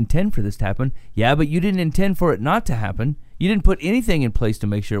didn't intend for this to happen. Yeah, but you didn't intend for it not to happen. You didn't put anything in place to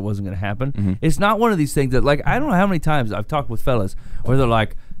make sure it wasn't going to happen. It's not one of these things that, like, I don't know how many times I've talked with fellas where they're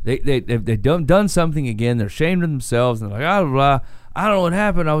like, they've done something again. They're ashamed of themselves, and they're like, I don't know what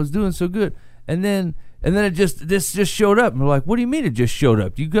happened. I was doing so good, and then this just showed up. And we're like, what do you mean it just showed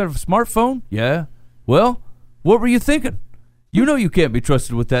up? You got a smartphone? Yeah. Well, what were you thinking? You know you can't be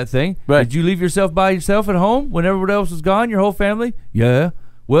trusted with that thing. Right. Did you leave yourself by yourself at home when everyone else was gone, your whole family? Yeah.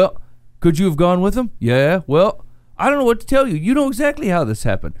 Well, could you have gone with them? Yeah. Well, I don't know what to tell you. You know exactly how this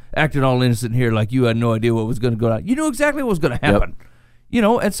happened. Acting all innocent here like you had no idea what was going to go on. You knew exactly what was going to happen. Yep. You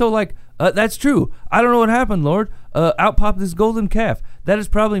know, and so like, that's true. I don't know what happened, Lord. Out popped this golden calf. That is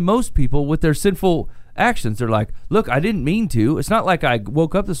probably most people with their sinful actions. They're like, look, I didn't mean to. It's not like I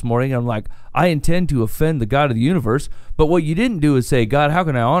woke up this morning and I'm like, I intend to offend the God of the universe. But what you didn't do is say, God, how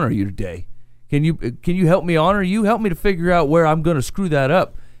can I honor you today? Can you help me honor you? Help me to figure out where I'm going to screw that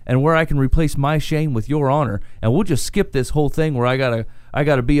up and where I can replace my shame with your honor. And we'll just skip this whole thing where I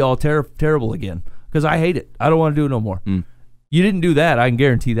gotta be all terrible again, because I hate it. I don't want to do it no more. You didn't do that. I can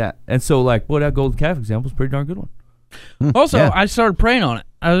guarantee that. And so, like, boy, that golden calf example is a pretty darn good one. Also, I started praying on it.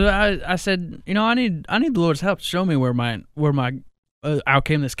 I said, you know, I need the Lord's help to show me where my out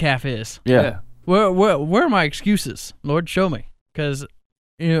came this calf is. Yeah. Where are my excuses? Lord, show me, because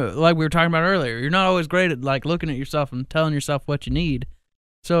you know, like we were talking about earlier, you're not always great at like looking at yourself and telling yourself what you need.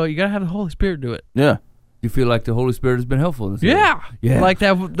 So you gotta have the Holy Spirit do it. Yeah. You feel like the Holy Spirit has been helpful in this area? Yeah. Yeah. Like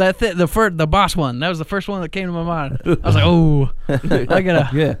the boss one. That was the first one that came to my mind. I was like, oh, I gotta.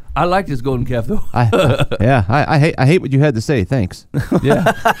 Yeah. I like this golden calf though. I hate what you had to say. Thanks.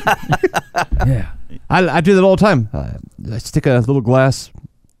 Yeah. Yeah. I do that all the time. I stick a little glass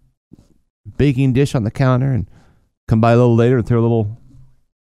baking dish on the counter and come by a little later and throw a little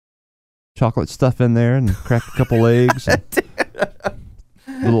chocolate stuff in there and crack a couple eggs. And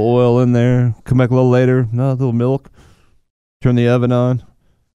a little oil in there. Come back a little later. A little milk. Turn the oven on.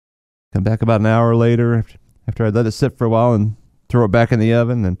 Come back about an hour later after I let it sit for a while and throw it back in the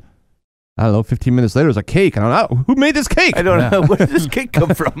oven. And I don't know, 15 minutes later, there's a cake. And I don't know, who made this cake? I don't know. Where did this cake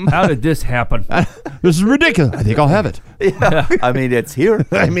come from? How did this happen? This is ridiculous. I think I'll have it. Yeah. I mean, it's here.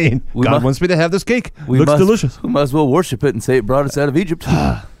 I mean, God wants me to have this cake. Looks delicious. We might as well worship it and say it brought us out of Egypt.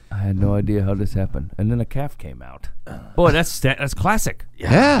 I had no idea how this happened. And then a calf came out. Boy, that's classic.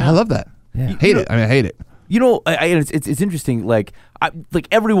 Yeah, I love that. Yeah. Hate it. I hate it. You know, it's interesting. Like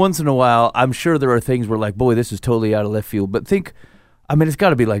every once in a while, I'm sure there are things where like, boy, this is totally out of left field. But it's got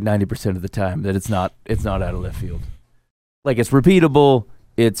to be like 90% of the time that it's not out of left field. Like it's repeatable.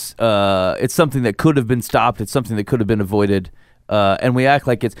 It's something that could have been stopped. It's something that could have been avoided. And we act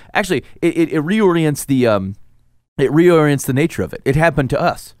like it's actually it reorients the nature of it. It happened to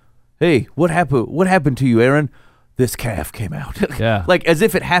us. Hey, what happened to you, Aaron? This calf came out. Yeah. Like as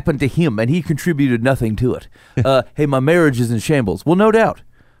if it happened to him and he contributed nothing to it. Hey, my marriage is in shambles. Well, no doubt.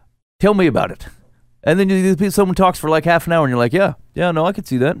 Tell me about it. And then someone talks for like half an hour and you're like, yeah, no, I can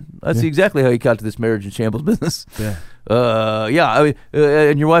see that. I see exactly how you got to this marriage in shambles business. Yeah.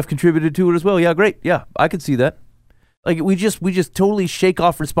 And your wife contributed to it as well. Yeah, great. Yeah, I can see that. Like we just totally shake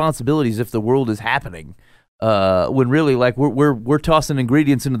off responsibilities if the world is happening. When really, like we're tossing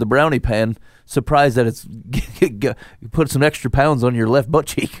ingredients into the brownie pan, surprised that it's put some extra pounds on your left butt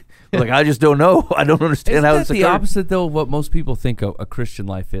cheek. Like I just don't know. I don't understand how it's the opposite though of what most people think a Christian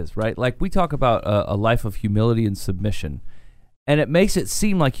life is, right? Like we talk about a life of humility and submission, and it makes it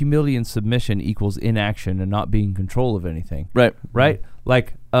seem like humility and submission equals inaction and not being in control of anything. Right.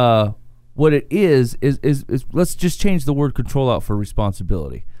 Like what it is let's just change the word control out for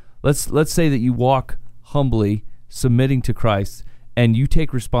responsibility. Let's say that you walk humbly, submitting to Christ, and you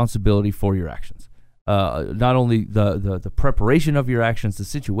take responsibility for your actions. Not only the preparation of your actions, the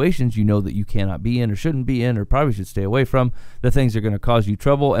situations you know that you cannot be in or shouldn't be in or probably should stay away from, the things that are going to cause you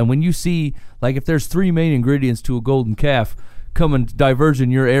trouble. And when you see, like if there's 3 main ingredients to a golden calf come and diverge in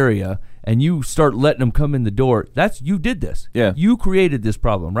your area, and you start letting them come in the door, you did this. Yeah. You created this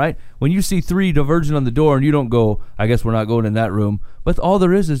problem, right? When you see 3 divergent on the door and you don't go, I guess we're not going in that room, but all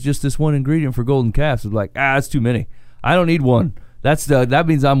there is just this one ingredient for golden calves. It's like, that's too many. I don't need one. That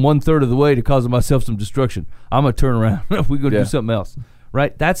means I'm 1/3 of the way to causing myself some destruction. I'm going to turn around. We're going to do something else,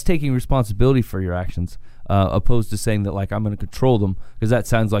 right? That's taking responsibility for your actions. Opposed to saying that, like, I'm going to control them, because that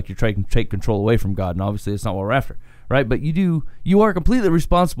sounds like you're trying to take control away from God, and obviously it's not what we're after, right? But you are completely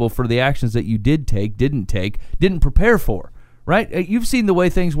responsible for the actions that you didn't prepare for, right? You've seen the way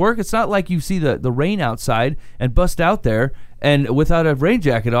things work. It's not like you see the rain outside and bust out there and without a rain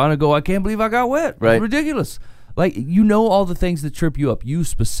jacket on and go, I can't believe I got wet. Right. It's ridiculous. Like, you know all the things that trip you up. You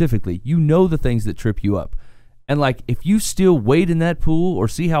specifically, you know the things that trip you up. And, like, if you still wade in that pool or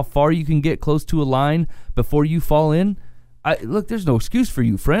see how far you can get close to a line before you fall in, look, there's no excuse for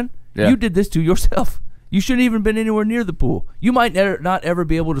you, friend. Yeah. You did this to yourself. You shouldn't even been anywhere near the pool. You might not ever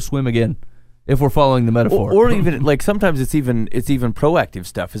be able to swim again, if we're following the metaphor. Or even, like, sometimes it's even proactive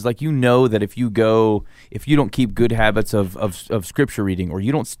stuff. It's like, you know that if you don't keep good habits of scripture reading, or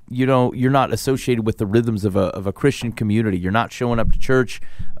you're not associated with the rhythms of a Christian community, you're not showing up to church,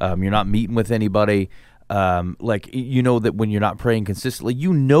 you're not meeting with anybody. Like, you know that when you're not praying consistently,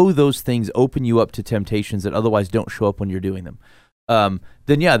 you know those things open you up to temptations that otherwise don't show up when you're doing them. The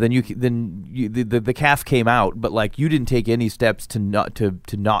calf came out, but, like, you didn't take any steps to not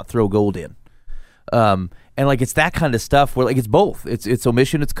throw gold in. And, like, it's that kind of stuff where, like, it's both. It's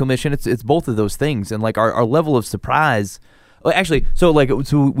omission, it's commission, it's both of those things. And, like, our level of surprise. Actually, so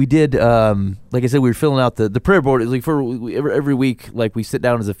we did, like I said, we were filling out the prayer board. It's like every week, like, we sit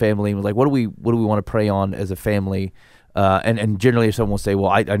down as a family and we're like, what do we want to pray on as a family? And generally someone will say,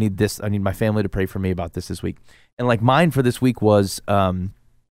 well, I need this. I need my family to pray for me about this week. And, like, mine for this week was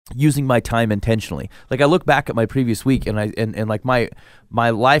using my time intentionally. Like, I look back at my previous week and like my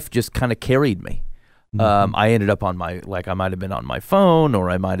life just kind of carried me. I ended up I might have been on my phone, or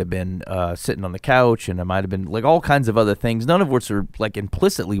I might have been sitting on the couch, and I might have been, like, all kinds of other things, none of which are, like,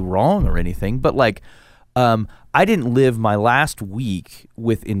 implicitly wrong or anything, but, like, I didn't live my last week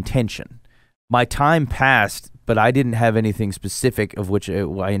with intention. My time passed, but I didn't have anything specific of which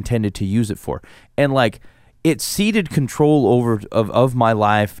I intended to use it for. And, like, it ceded control of my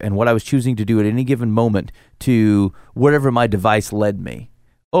life and what I was choosing to do at any given moment to whatever my device led me.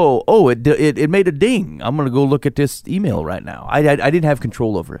 It made a ding. I'm going to go look at this email right now. I didn't have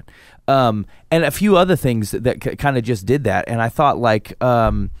control over it. And a few other things that kind of just did that. And I thought, like,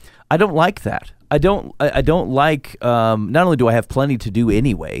 I don't like that. I don't like, not only do I have plenty to do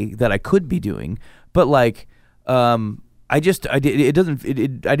anyway that I could be doing, but, like, I gave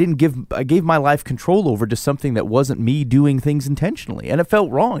my life control over to something that wasn't me doing things intentionally, and it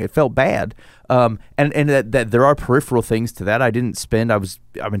felt wrong. It felt bad. And that there are peripheral things to that.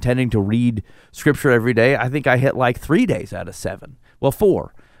 I'm intending to read scripture every day. I think I hit, like, 3 days out of 7. Well,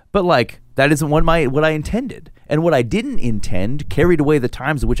 4. But, like, that isn't what I intended. And what I didn't intend carried away the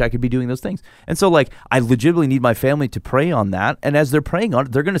times at which I could be doing those things. And so, like, I legitimately need my family to pray on that. And as they're praying on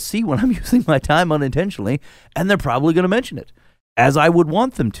it, they're going to see when I'm using my time unintentionally, and they're probably going to mention it, as I would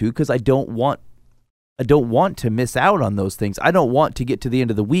want them to, because I don't want to miss out on those things. I don't want to get to the end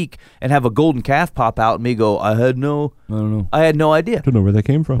of the week and have a golden calf pop out and me go, I had no idea. Don't know where that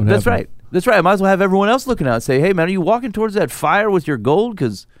came from. That's right. I might as well have everyone else looking out and say, hey, man, are you walking towards that fire with your gold?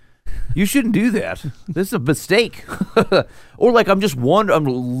 Because you shouldn't do that. This is a mistake. Or, like, I'm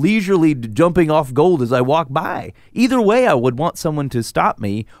leisurely jumping off gold as I walk by. Either way, I would want someone to stop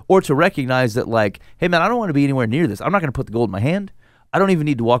me or to recognize that, like, hey, man, I don't want to be anywhere near this. I'm not going to put the gold in my hand. I don't even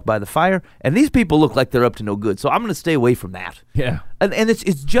need to walk by the fire. And these people look like they're up to no good, so I'm going to stay away from that. Yeah. And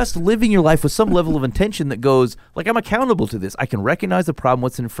it's just living your life with some level of intention that goes, like, I'm accountable to this. I can recognize the problem,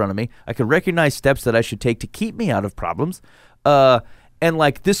 what's in front of me. I can recognize steps that I should take to keep me out of problems. And,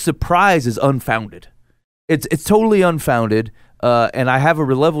 like, this surprise is unfounded. It's totally unfounded. And I have a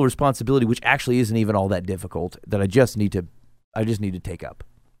level of responsibility which actually isn't even all that difficult, that I just need to take up.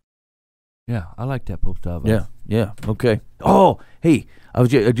 Yeah, I like that, Pope Stava. Yeah. Okay. Oh, hey,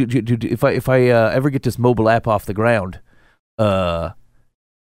 if I ever get this mobile app off the ground, there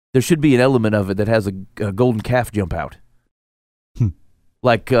should be an element of it that has a golden calf jump out.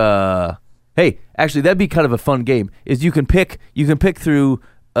 Like, hey, actually, that'd be kind of a fun game. Is you can pick through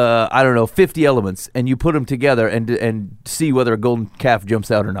 50 elements, and you put them together and see whether a golden calf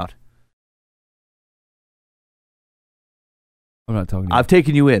jumps out or not. I'm not talking to you. I've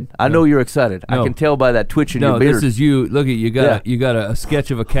taken you in. I know you're excited. No. I can tell by that twitch in your beard. No, this is you. Look at you. You got a sketch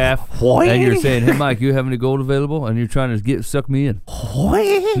of a calf, and you're saying, "Hey, Mike, you have any gold available?" And you're trying to suck me in.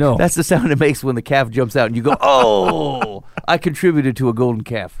 No, that's the sound it makes when the calf jumps out, and you go, "Oh, I contributed to a golden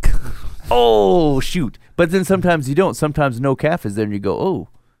calf." Oh, shoot. But then sometimes you don't. Sometimes no calf is there and you go, oh,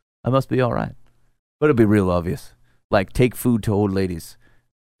 I must be all right. But it'll be real obvious. Like, take food to old ladies.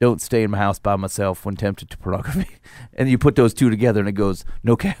 Don't stay in my house by myself when tempted to pornography. And you put those two together and it goes,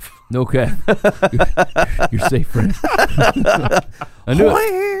 no calf. No calf. You're safe, friend. I knew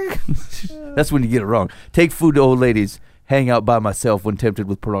it. That's when you get it wrong. Take food to old ladies. Hang out by myself when tempted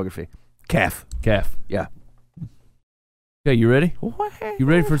with pornography. Calf. Calf. Yeah. Okay, you ready? You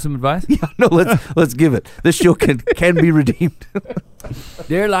ready for some advice? Yeah, no, let's give it. This show can be redeemed.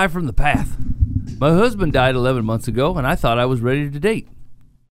 Dear Live from the Path. My husband died 11 months ago, and I thought I was ready to date.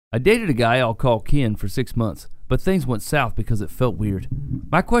 I dated a guy I'll call Ken for 6 months, but things went south because it felt weird.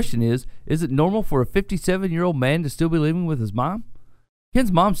 My question is it normal for a 57-year-old man to still be living with his mom?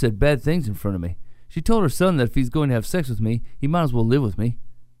 Ken's mom said bad things in front of me. She told her son that if he's going to have sex with me, he might as well live with me.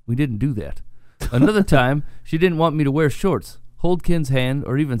 We didn't do that. Another time, she didn't want me to wear shorts, hold Ken's hand,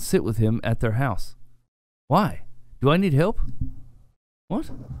 or even sit with him at their house. Why? Do I need help? What?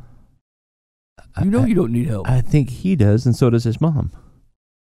 You know you don't need help. I think he does, and so does his mom.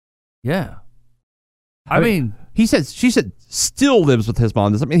 Yeah. I mean, she said still lives with his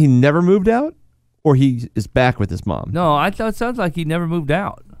mom. Does that mean he never moved out? Or he is back with his mom? No, I thought it sounds like he never moved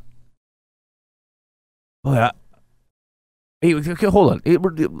out. Oh, yeah. Hey, okay, hold on.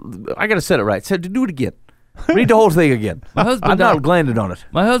 I got to set it right. Do it again. Read the whole thing again. I'm not landed on it.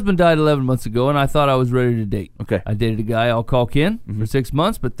 My husband died 11 months ago, and I thought I was ready to date. Okay. I dated a guy I'll call Ken for 6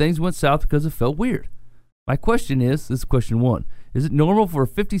 months, but things went south because it felt weird. My question is, this is question 1. Is it normal for a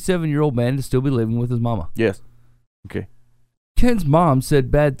 57-year-old man to still be living with his mama? Yes. Okay. Ken's mom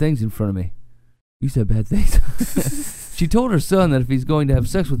said bad things in front of me. You said bad things. She told her son that if he's going to have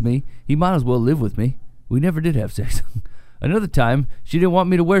sex with me, he might as well live with me. We never did have sex. Another time, she didn't want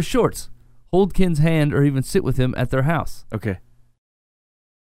me to wear shorts, hold Ken's hand, or even sit with him at their house. Okay.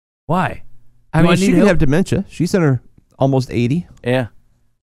 Why? I mean, she could have dementia. She's in her almost 80. Yeah.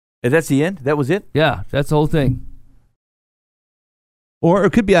 And that's the end? That was it? Yeah, that's the whole thing. Or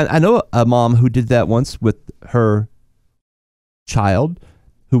it could be, I know a mom who did that once with her child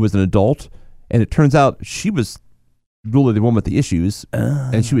who was an adult, and it turns out she was really the one with the issues,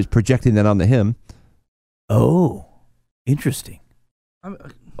 and she was projecting that onto him. Oh, interesting.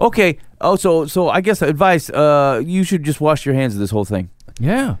 Okay. Oh, so I guess advice, you should just wash your hands of this whole thing.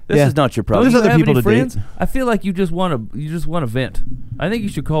 Yeah. This is not your problem. There's other people to friends? date. I feel like you just want to vent. I think you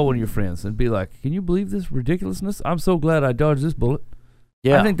should call one of your friends and be like, "Can you believe this ridiculousness? I'm so glad I dodged this bullet."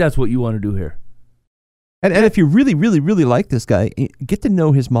 Yeah. I think that's what you want to do here. And if you really, really, really like this guy, get to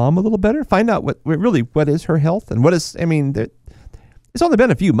know his mom a little better. Find out what is her health and what is. I mean, it's only been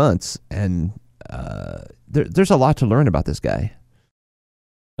a few months, and there's a lot to learn about this guy.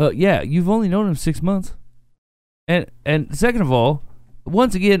 Yeah, you've only known him 6 months, and second of all,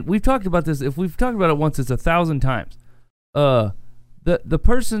 once again, we've talked about this. If we've talked about it once, it's 1,000 times. The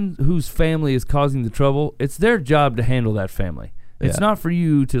person whose family is causing the trouble, it's their job to handle that family. It's not for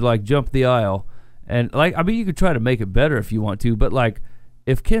you to like jump the aisle and like. I mean, you could try to make it better if you want to, but like,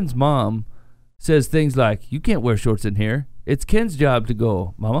 if Ken's mom says things like, "You can't wear shorts in here," it's Ken's job to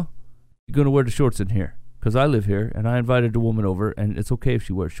go, "Mama, you're gonna wear the shorts in here because I live here and I invited a woman over, and it's okay if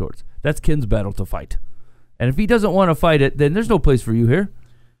she wears shorts." That's Ken's battle to fight. And if he doesn't want to fight it, then there's no place for you here.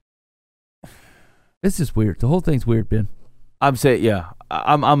 It's just weird. The whole thing's weird, Ben. I'm saying, yeah.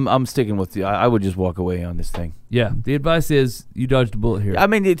 I'm sticking with you. I would just walk away on this thing. Yeah. The advice is you dodged a bullet here. I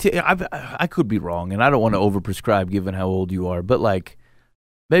mean, I could be wrong, and I don't want to overprescribe given how old you are. But like,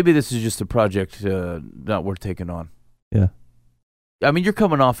 maybe this is just a project not worth taking on. Yeah. I mean, you're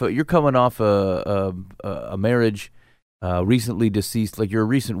coming off a marriage, recently deceased. Like, you're a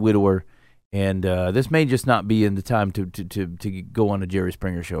recent widower. And this may just not be in the time to go on a Jerry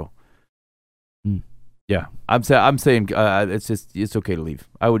Springer show. Yeah, I'm saying it's okay to leave.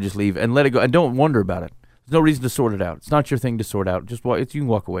 I would just leave and let it go, and don't wonder about it. There's no reason to sort it out. It's not your thing to sort out. Just you can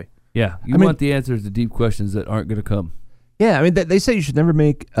walk away. Yeah, you want the answers to deep questions that aren't going to come. Yeah, I mean, they say you should never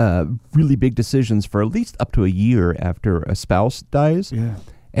make really big decisions for at least up to a year after a spouse dies. Yeah,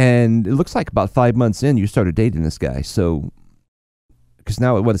 and it looks like about 5 months in, you started dating this guy. So. Because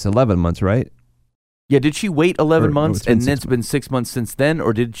now, it's 11 months, right? Yeah, did she wait 11 months and then it's been 6 months since then?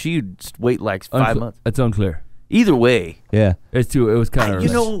 Or did she just wait like 5 months? It's unclear. Either way. Yeah. It was kind of... You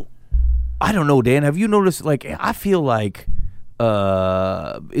know, I don't know, Dan. Have you noticed, like, I feel like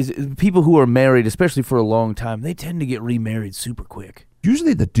people who are married, especially for a long time, they tend to get remarried super quick.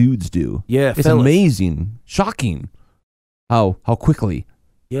 Usually the dudes do. Yeah, it's amazing. Shocking how quickly.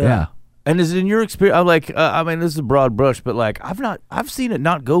 Yeah. And is it in your experience? I'm like, I mean, this is a broad brush, but like, I've seen it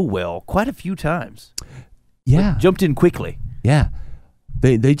not go well quite a few times. Yeah, jumped in quickly. Yeah,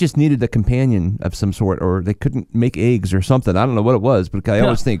 They just needed a companion of some sort, or they couldn't make eggs or something. I don't know what it was, but I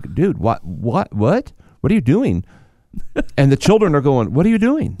always think, dude, what are you doing? And the children are going, what are you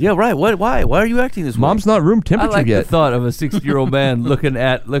doing? Yeah, right. Why are you acting this way? Mom's not room temperature I like yet. the thought of a 60-year-old man looking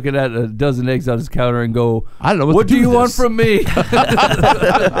at a dozen eggs on his counter and go, I don't know what to do you with want this." from me?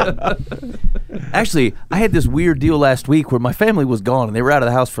 Actually, I had this weird deal last week where my family was gone and they were out of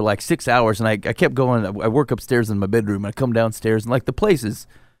the house for like 6 hours, and I kept going. I work upstairs in my bedroom, and I come downstairs, and like the place is,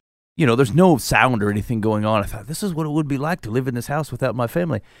 there's no sound or anything going on. I thought, this is what it would be like to live in this house without my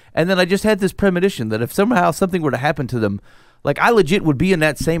family. And then I just had this premonition that if somehow something were to happen to them, like I legit would be in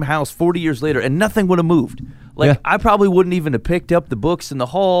that same house 40 years later and nothing would have moved. Like Yeah. I probably wouldn't even have picked up the books in the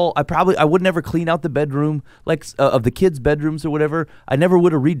hall. I would never clean out the bedroom, like of the kids' bedrooms or whatever. I never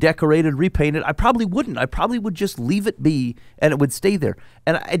would have redecorated, repainted. I probably wouldn't. I probably would just leave it be and it would stay there.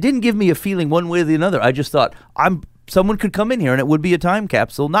 And it didn't give me a feeling one way or the other. I just thought someone could come in here and it would be a time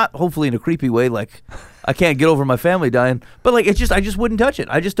capsule, not hopefully in a creepy way like I can't get over my family dying, but like I just wouldn't touch it.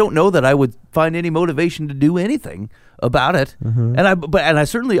 I just don't know that I would find any motivation to do anything about it. And I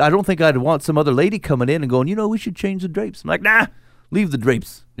certainly don't think I'd want some other lady coming in and going, we should change the drapes. I'm like, nah, leave the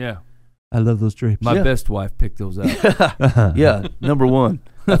drapes. Yeah. I love those drapes. My best wife picked those out. Yeah, number one.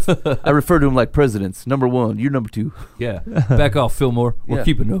 I refer to them like presidents. Number one, you're number two. Yeah. Back off, Fillmore. We're Yeah.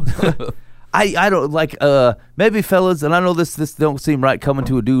 keeping those. I don't like maybe fellas, and I know this don't seem right coming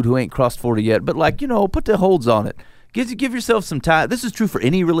to a dude who ain't crossed 40 yet, but like put the holds on it. Give yourself some time. This is true for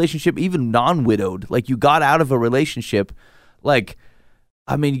any relationship, even non-widowed. Like you got out of a relationship, like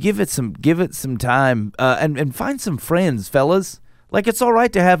I mean, give it some time and find some friends, fellas. Like it's all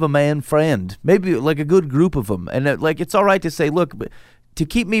right to have a man friend, maybe like a good group of them, and like it's all right to say, look, to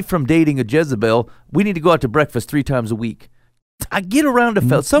keep me from dating a Jezebel, we need to go out to breakfast 3 times a week. I get around to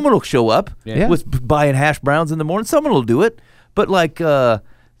fellas. Someone will show up with buying hash browns in the morning. Someone will do it, but like,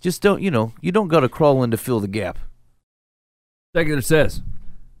 just don't. You don't got to crawl in to fill the gap. Secular says,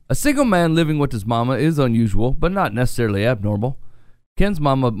 a single man living with his mama is unusual, but not necessarily abnormal. Ken's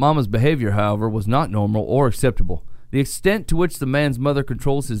mama's behavior, however, was not normal or acceptable. The extent to which the man's mother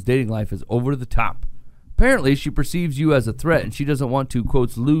controls his dating life is over the top. Apparently, she perceives you as a threat, and she doesn't want to,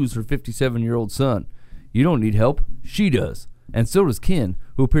 quotes, lose her 57-year-old son. You don't need help. She does. And so does Ken,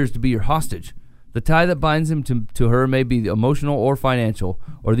 who appears to be your hostage. The tie that binds him to her may be emotional or financial,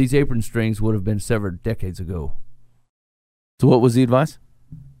 or these apron strings would have been severed decades ago. So what was the advice?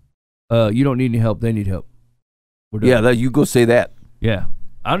 You don't need any help. They need help. We're done. Yeah, you go say that. Yeah.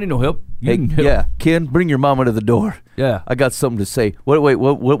 I don't need no help. You Hey, need help. yeah, Ken, bring your mama to the door. Yeah. I got something to say. What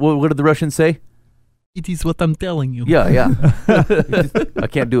did the Russians say? It is what I'm telling you. Yeah. I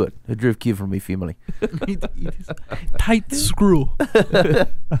can't do it. A drift key for me, family. It is tight screw.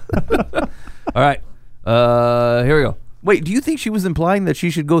 All right. Here we go. Wait, do you think she was implying that she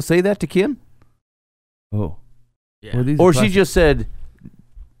should go say that to Ken? Oh. Yeah. Well, these Or are she plastic. just said,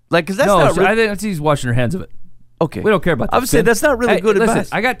 like, because that's no, not I think she's washing her hands of it. okay. We don't care about that. I would say Ken. that's not really Hey, good listen, advice.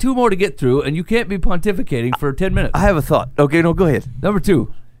 I got 2 more to get through, and you can't be pontificating for 10 minutes. I have a thought. Okay, no, go ahead. Number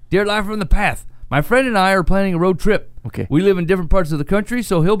 2, dear life from the path. My friend and I are planning a road trip. Okay. We live in different parts of the country,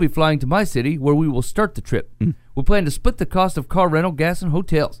 so he'll be flying to my city where we will start the trip. We plan to split the cost of car rental, gas, and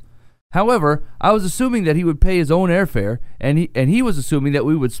hotels. However, I was assuming that he would pay his own airfare, and he was assuming that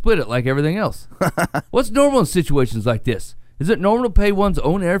we would split it like everything else. What's normal in situations like this? Is it normal to pay one's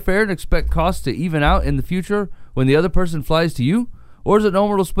own airfare and expect costs to even out in the future when the other person flies to you? Or is it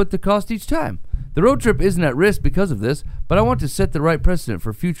normal to split the cost each time? The road trip isn't at risk because of this, but I want to set the right precedent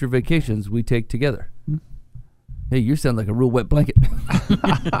for future vacations we take together. Hey, you sound like a real wet blanket.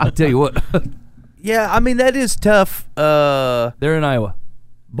 I'll tell you what. Yeah, I mean, that is tough. They're in Iowa.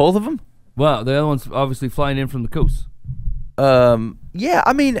 Both of them? Well, the other one's obviously flying in from the coast. Yeah,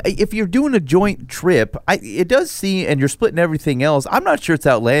 I mean, if you're doing a joint trip, it does seem, and you're splitting everything else, I'm not sure it's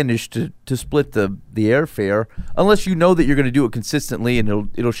outlandish to split the airfare, unless you know that you're going to do it consistently and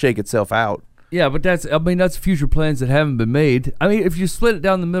it'll shake itself out. Yeah, but that's future plans that haven't been made. I mean, if you split it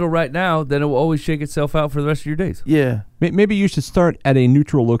down the middle right now, then it will always shake itself out for the rest of your days. Yeah. Maybe you should start at a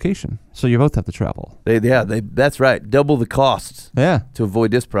neutral location, so you both have to travel. That's right. Double the costs. Yeah. To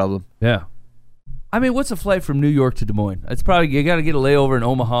avoid this problem. Yeah. I mean, what's a flight from New York to Des Moines? It's probably, you got to get a layover in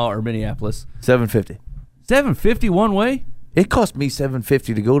Omaha or Minneapolis. $750. $750 one way? It cost me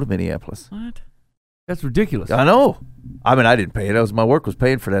 $750 to go to Minneapolis. What? That's ridiculous. I know. I mean, I didn't pay it. My work was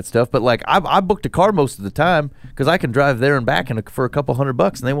paying for that stuff. But like, I booked a car most of the time because I can drive there and back for a couple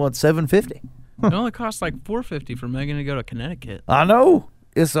 $100, and they want $750. It only costs like $450 for Megan to go to Connecticut. I know.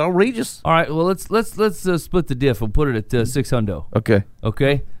 It's outrageous. All right, well, let's split the diff. We'll put it at $600. Okay.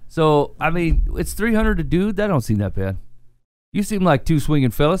 Okay. So I mean, it's $300 a dude. That don't seem that bad. You seem like two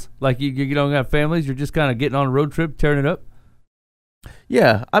swinging fellas. Like you don't got families. You're just kind of getting on a road trip, tearing it up.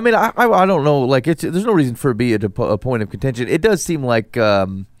 Yeah, I mean, I don't know. Like, there's no reason for it to be a point of contention. It does seem like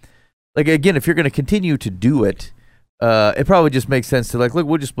again, if you're going to continue to do it, it probably just makes sense to look,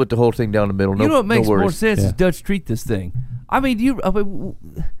 we'll just split the whole thing down the middle. You know what makes more sense Yeah. is Dutch treat this thing. I mean, Well,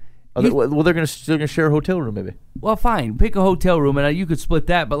 they're going to share a hotel room, maybe. well, fine. Pick a hotel room, and you could split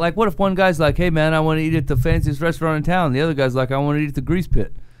that. But like, what if one guy's like, "Hey, man, I want to eat at the fanciest restaurant in town," and the other guy's like, "I want to eat at the Grease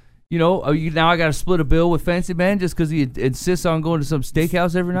Pit." You know, now I got to split a bill with Fancy Man just because he insists on going to some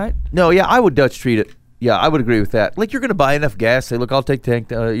steakhouse every night? No, yeah, I would Dutch treat it. Yeah, I would agree with that. Like, you're going to buy enough gas. Say, look, I'll take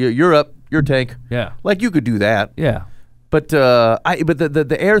tank. You're up. Your tank. Yeah. Like, you could do that. Yeah. But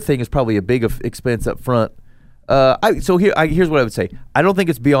the air thing is probably a big expense up front. Here's what I would say. I don't think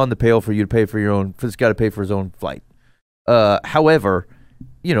it's beyond the pale for you to pay for your own. For this guy to pay for his own flight. However,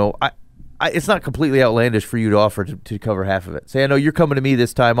 you know, it's not completely outlandish for you to offer to cover half of it. Say, I know you're coming to me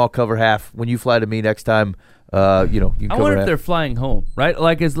this time. I'll cover half. When you fly to me next time, you can cover I wonder half. if they're flying home, right?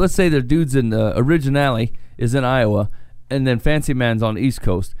 Like, let's say the dude's in Originale is in Iowa, and then Fancy Man's on the East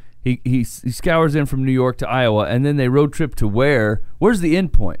Coast. He scours in from New York to Iowa, and then they road trip to where? Where's the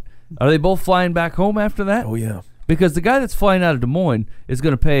end point? Are they both flying back home after that? Oh, yeah. Because the guy that's flying out of Des Moines is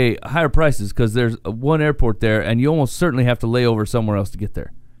going to pay higher prices because there's one airport there, and you almost certainly have to lay over somewhere else to get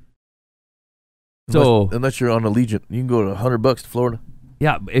there. So unless you're on Allegiant, you can go to $100 to Florida.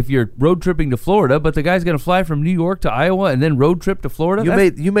 yeah, if you're road tripping to Florida, but the guy's going to fly from New York to Iowa and then road trip to Florida.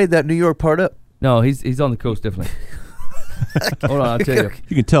 You made that New York part up. No, he's on the coast definitely. Hold on, I'll tell you.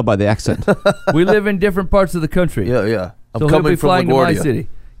 You can tell by the accent. We live in different parts of the country. Yeah. I'm So he'll coming be from flying to my LaGuardia. city.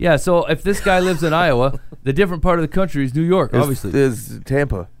 Yeah, so if this guy lives in Iowa, the different part of the country is New York, obviously. Is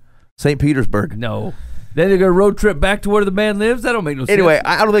Tampa, St. Petersburg. No. Then they're going to road trip back to where the man lives? That don't make no sense. Anyway,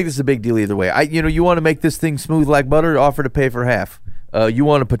 I don't think this is a big deal either way. You want to make this thing smooth like butter, offer to pay for half. You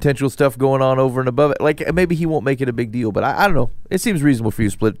want a potential stuff going on over and above it. Like, maybe he won't make it a big deal, but I don't know. It seems reasonable for you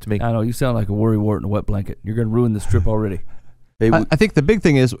to split it to me. I know, you sound like a worrywart in a wet blanket. You're going to ruin this trip already. I think the big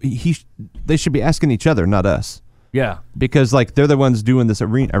thing is they should be asking each other, not us. Yeah. Because like they're the ones doing this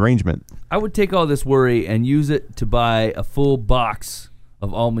arrangement. I would take all this worry and use it to buy a full box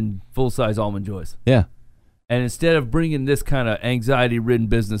of full-size Almond Joys. Yeah. And instead of bringing this kind of anxiety-ridden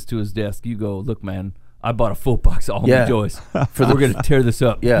business to his desk, you go, look, man, I bought a full box of Almond Joys. We're going to tear this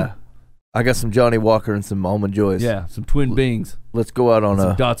up. Yeah. I got some Johnny Walker and some Almond Joys. Yeah, some Twin Bings. Let's go out on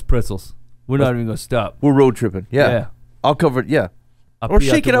some Dots pretzels. We're not even going to stop. We're road tripping. Yeah. I'll cover it. Yeah. I'll or pee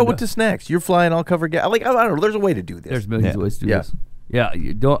shake the it out window. with the snacks. You're flying, I'll cover gas. Like, I don't know. There's a way to do this. There's millions of ways to do this. Yeah,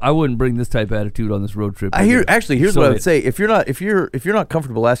 I wouldn't bring this type of attitude on this road trip. Here's what I would say. say. If you're not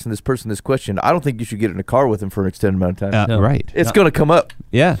comfortable asking this person this question, I don't think you should get in a car with him for an extended amount of time. No. Right. It's going to come up.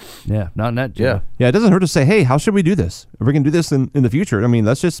 Yeah. Yeah, not in that. Yeah. Yeah, it doesn't hurt to say, hey, how should we do this? If we're going to do this in the future, I mean,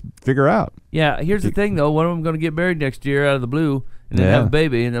 let's just figure out. Yeah, here's the thing, though. One of them going to get married next year out of the blue and then have a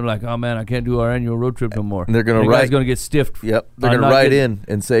baby, and they're like, oh, man, I can't do our annual road trip no more. And they're going to write. going to get stiffed. Yep. They're going to write in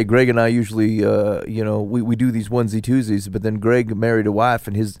and say, Greg and I usually, we do these onesie-twosies, but then Greg married a wife,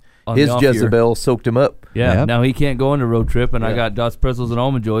 and his Jezebel soaked him up. Yeah, Yep. now he can't go on a road trip, and I got Dots pretzels and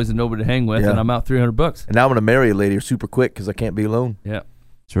Almond Joys and nobody to hang with, and I'm out $300. And now I'm going to marry a lady super quick because I can't be alone. Yeah.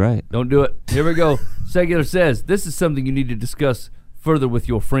 That's right. Don't do it. Here we go. Secular says, this is something you need to discuss further with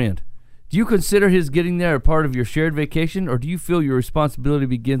your friend. Do you consider his getting there a part of your shared vacation, or do you feel your responsibility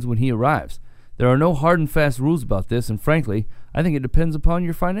begins when he arrives? There are no hard and fast rules about this, and frankly, I think it depends upon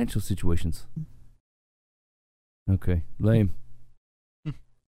your financial situations. Okay, lame.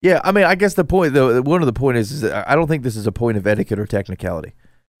 Yeah, I mean, I guess the point, though, one of the point is that I don't think this is a point of etiquette or technicality.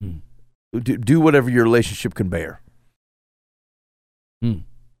 Do whatever your relationship can bear.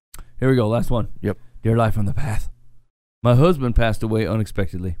 Here we go, last one. Yep. Dear Life on the Path. My husband passed away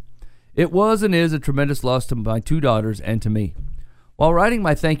unexpectedly. It was and is a tremendous loss to my 2 daughters and to me. While writing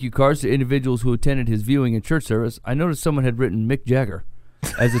my thank you cards to individuals who attended his viewing and church service, I noticed someone had written Mick Jagger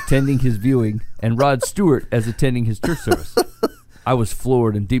as attending his viewing and Rod Stewart as attending his church service. I was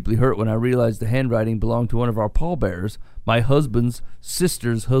floored and deeply hurt when I realized the handwriting belonged to one of our pallbearers, my husband's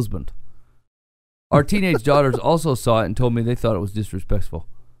sister's husband. Our teenage daughters also saw it and told me they thought it was disrespectful.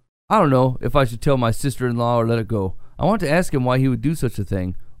 I don't know if I should tell my sister-in-law or let it go. I want to ask him why he would do such a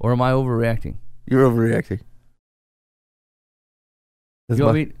thing, or am I overreacting? You're overreacting. You know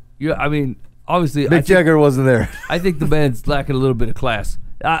what I mean? I mean, obviously, Mick Jagger wasn't there. I think the band's lacking a little bit of class.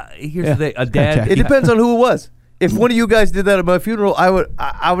 Here's the thing: a dad. It depends on who it was. If one of you guys did that at my funeral,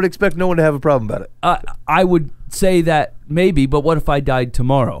 I would expect no one to have a problem about it. I would say that maybe, but what if I died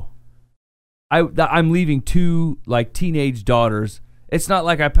tomorrow? I'm leaving 2 like teenage daughters. It's not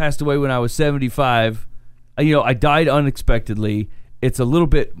like I passed away when I was 75, I died unexpectedly. It's a little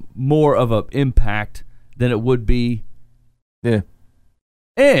bit more of an impact than it would be. Yeah.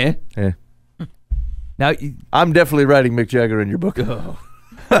 Now I'm definitely writing Mick Jagger in your book.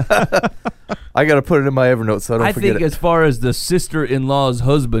 I got to put it in my Evernote so I don't forget it. I think as far as the sister-in-law's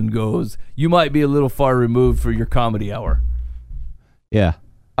husband goes, you might be a little far removed for your comedy hour. Yeah.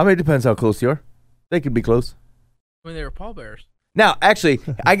 I mean, it depends how close you are. They could be close. When they were pallbearers. Now, actually,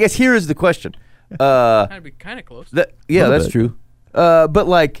 I guess here is the question. That'd be kind of close. Yeah, that's true. But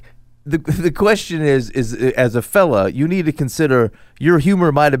like, the question is as a fella, you need to consider your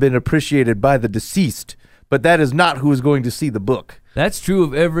humor might have been appreciated by the deceased, but that is not who is going to see the book. That's true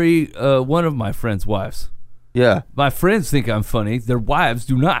of every one of my friends' wives. Yeah. My friends think I'm funny. Their wives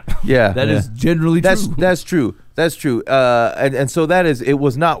do not. Yeah. That is generally true. That's true. That's true. And so it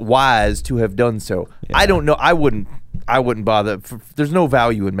was not wise to have done so. Yeah. I don't know. I wouldn't bother. There's no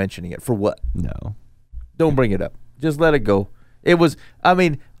value in mentioning it. For what? No. Don't bring it up. Just let it go. It was,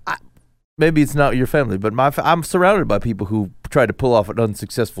 maybe it's not your family, but I'm surrounded by people who try to pull off an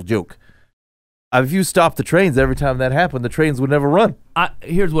unsuccessful joke. If you stop the trains every time that happened, the trains would never run.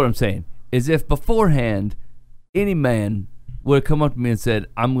 Here's what I'm saying, is if beforehand any man would have come up to me and said,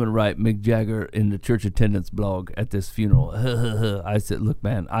 I'm going to write Mick Jagger in the church attendance blog at this funeral. I said, look,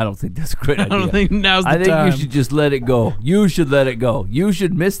 man, I don't think that's a great idea. I don't think now's the time. I think you should just let it go. You should let it go. You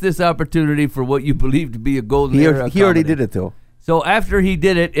should miss this opportunity for what you believe to be a golden era. He already did it, though. So after he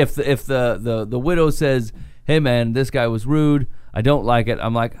did it, if the widow says, hey, man, this guy was rude, I don't like it,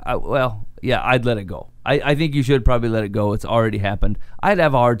 I'm like, I'd let it go. I think you should probably let it go. It's already happened. I'd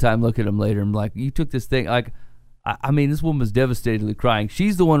have a hard time looking at him later and like, you took this thing, like, this woman was devastatedly crying.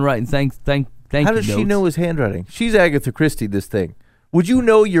 She's the one writing thank you How does she know his handwriting? She's Agatha Christie, this thing. Would you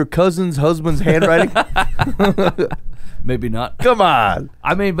know your cousin's husband's handwriting? Maybe not. Come on.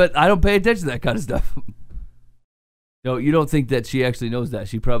 But I don't pay attention to that kind of stuff. No, you don't think that she actually knows that?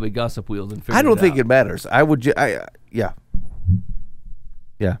 She probably gossip wheeled and figured I don't it think out. it matters. Yeah.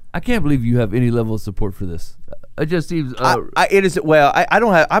 I can't believe you have any level of support for this. It just seems. It is. Well, I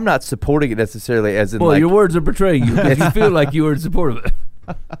don't have. I'm not supporting it necessarily, as in. Well, like, your words are betraying you. You feel like you were in support of it.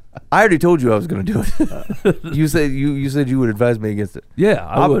 I already told you I was going to do it. You said you would advise me against it. Yeah,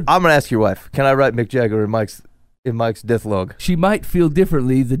 I would. I'm going to ask your wife. Can I write Mick Jagger in Mike's death log? She might feel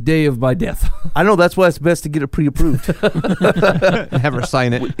differently the day of my death. I know, that's why it's best to get it pre-approved. Have her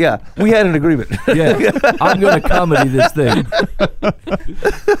sign it. Yeah, we had an agreement. Yeah, I'm going to comedy this thing.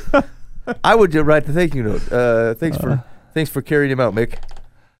 I would write the thank you note. Thanks for carrying him out, Mick.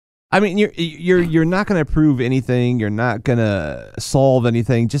 I mean, you're not going to prove anything. You're not going to solve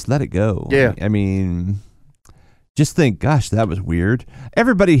anything. Just let it go. Yeah. I mean, just think, gosh, that was weird.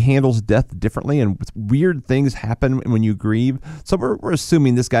 Everybody handles death differently, and weird things happen when you grieve. So we're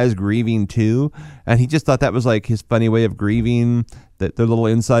assuming this guy's grieving too, and he just thought that was like his funny way of grieving, that their little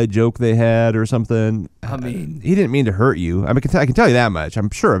inside joke they had or something. I mean, he didn't mean to hurt you. I can tell you that much. I'm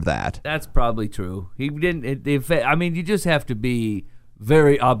sure of that. That's probably true. He didn't. You just have to be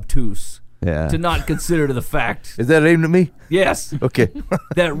very obtuse to not consider the fact. Is that aimed at me? Yes. Okay.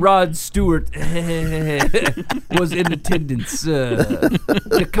 That Rod Stewart was in attendance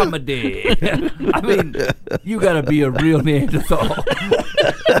to comedy. I mean, you got to be a real Neanderthal.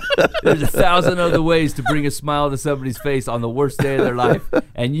 There's 1,000 other ways to bring a smile to somebody's face on the worst day of their life,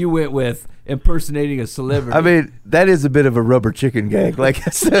 and you went with impersonating a celebrity. I mean, that is a bit of a rubber chicken gag. Like,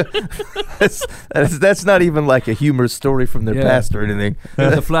 that's not even like a humorous story from their past or anything.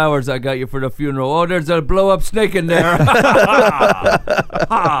 Here's the flowers I got you for the funeral. Oh, there's a blow-up snake in there.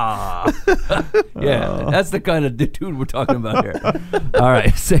 Yeah, that's the kind of dude we're talking about here. All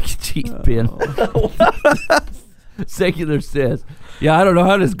right, second cheat pin. Secular says, yeah, I don't know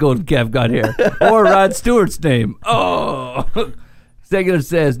how this golden calf got here. Or Rod Stewart's name. Oh. Secular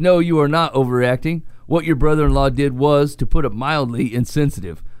says, no, you are not overreacting. What your brother-in-law did was, to put it mildly,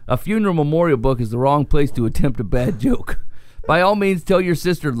 insensitive. A funeral memorial book is the wrong place to attempt a bad joke. By all means, tell your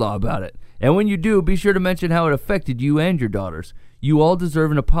sister-in-law about it. And when you do, be sure to mention how it affected you and your daughters. You all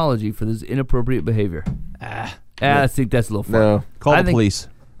deserve an apology for this inappropriate behavior. I think that's a little far. No. Call the police.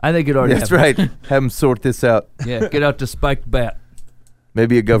 I think it already That's happened. right. Have them sort this out. Yeah, get out the spiked bat.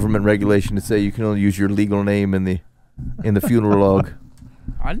 Maybe a government regulation to say you can only use your legal name in the funeral log.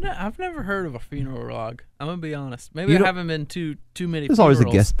 I've never heard of a funeral log. I'm gonna be honest. Maybe I haven't been too many. There's funerals. always a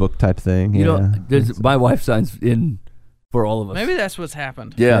guest book type thing. You know, my wife signs in for all of us. Maybe that's what's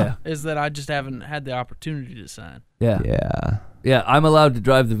happened. Yeah. Is that I just haven't had the opportunity to sign. Yeah, I'm allowed to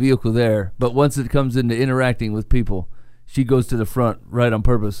drive the vehicle there, but once it comes into interacting with people, she goes to the front right on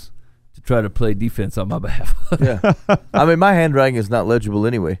purpose to try to play defense on my behalf. Yeah. I mean, my handwriting is not legible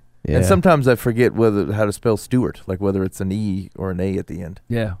anyway. Yeah. And sometimes I forget how to spell Stewart, like whether it's an E or an A at the end.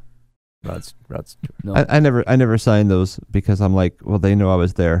 Yeah. Rod Stewart. No. I never signed those because I'm like, well, they know I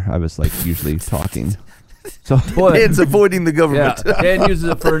was there. I was like usually talking. So Dan's avoiding the government. Yeah, Dan uses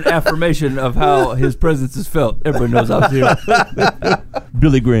it for an affirmation of how his presence is felt. Everybody knows I was here.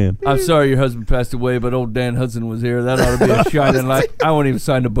 Billy Graham. I'm sorry your husband passed away, but old Dan Hudson was here. That ought to be a shining light. I won't even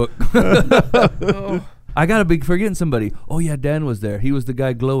sign the book. I gotta be forgetting somebody. Oh yeah, Dan was there. He was the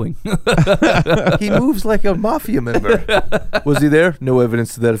guy glowing. He moves like a mafia member. Was he there? No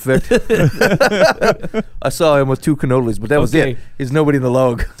evidence to that effect. I saw him with 2 cannolis, but that was Okay. it. He's nobody in the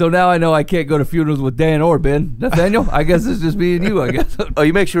log. So now I know I can't go to funerals with Dan or Ben. Nathaniel, I guess it's just me and you, I guess. Oh,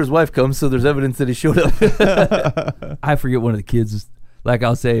 you make sure his wife comes so there's evidence that he showed up. I forget one of the kids. Like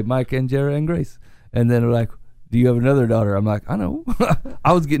I'll say Mike and Jara and Grace. And then they're like, do you have another daughter? I'm like, I know.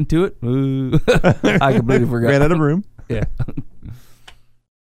 I was getting to it. I completely forgot. Ran out of room. Yeah.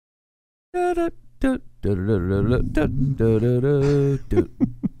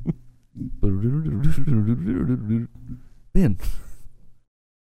 Ben.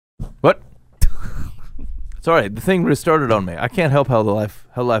 What? It's all right. The thing restarted on me. I can't help how life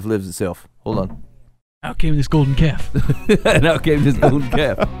lives itself. Hold on. Out came this golden calf. And out came this golden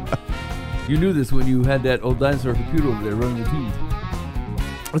calf. You knew this when you had that old dinosaur computer over there running the tubes.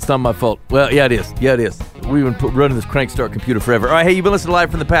 It's not my fault. Well, yeah, it is. Yeah, it is. We've been running this crank start computer forever. All right, hey, you've been listening to Live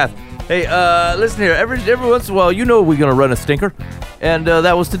from the Path. Hey, listen here. Every once in a while, you know we're going to run a stinker, and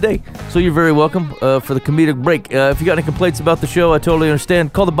that was today. So you're very welcome for the comedic break. If you got any complaints about the show, I totally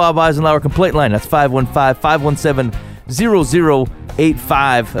understand. Call the Bob Eisenhower complaint line. That's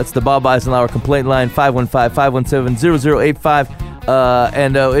 515-517-0085. That's the Bob Eisenhower complaint line, 515-517-0085.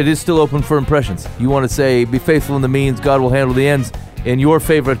 And it is still open for impressions. You want to say, be faithful in the means, God will handle the ends, in your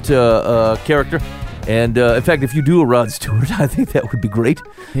favorite character. And in fact, if you do a Rod Stewart, I think that would be great.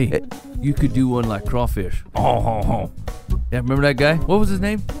 Hey, you could do one like Crawfish. Yeah, remember that guy? What was his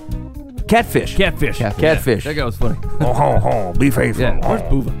name? Catfish. Catfish. Catfish. That guy was funny. Be faithful. Yeah, where's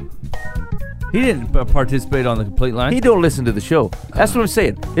Boova? He didn't participate on the complaint line. He don't listen to the show. That's what I'm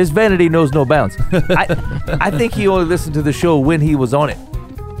saying. His vanity knows no bounds. I think he only listened to the show when he was on it.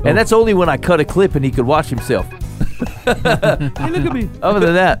 And that's only when I cut a clip and he could watch himself. Hey, look at me. Other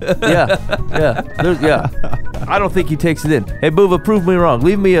than that, yeah. I don't think he takes it in. Hey, Boova, prove me wrong.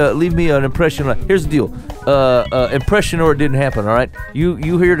 Leave me an impression. Here's the deal. Impression or it didn't happen, all right? You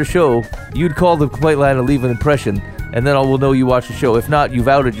hear the show, you'd call the complaint line and leave an impression, and then we'll know you watch the show. If not, you've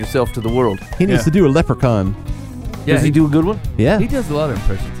outed yourself to the world. He needs to do a leprechaun. Yeah, Does he do a good one? Yeah. He does a lot of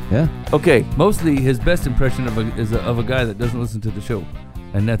impressions. Yeah. Okay. Mostly his best impression is of a guy that doesn't listen to the show.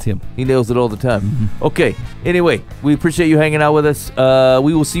 And that's him. He nails it all the time. Okay. Anyway, we appreciate you hanging out with us.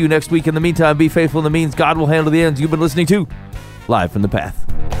 We will see you next week. In the meantime, be faithful in the means. God will handle the ends. You've been listening to Live from the Path.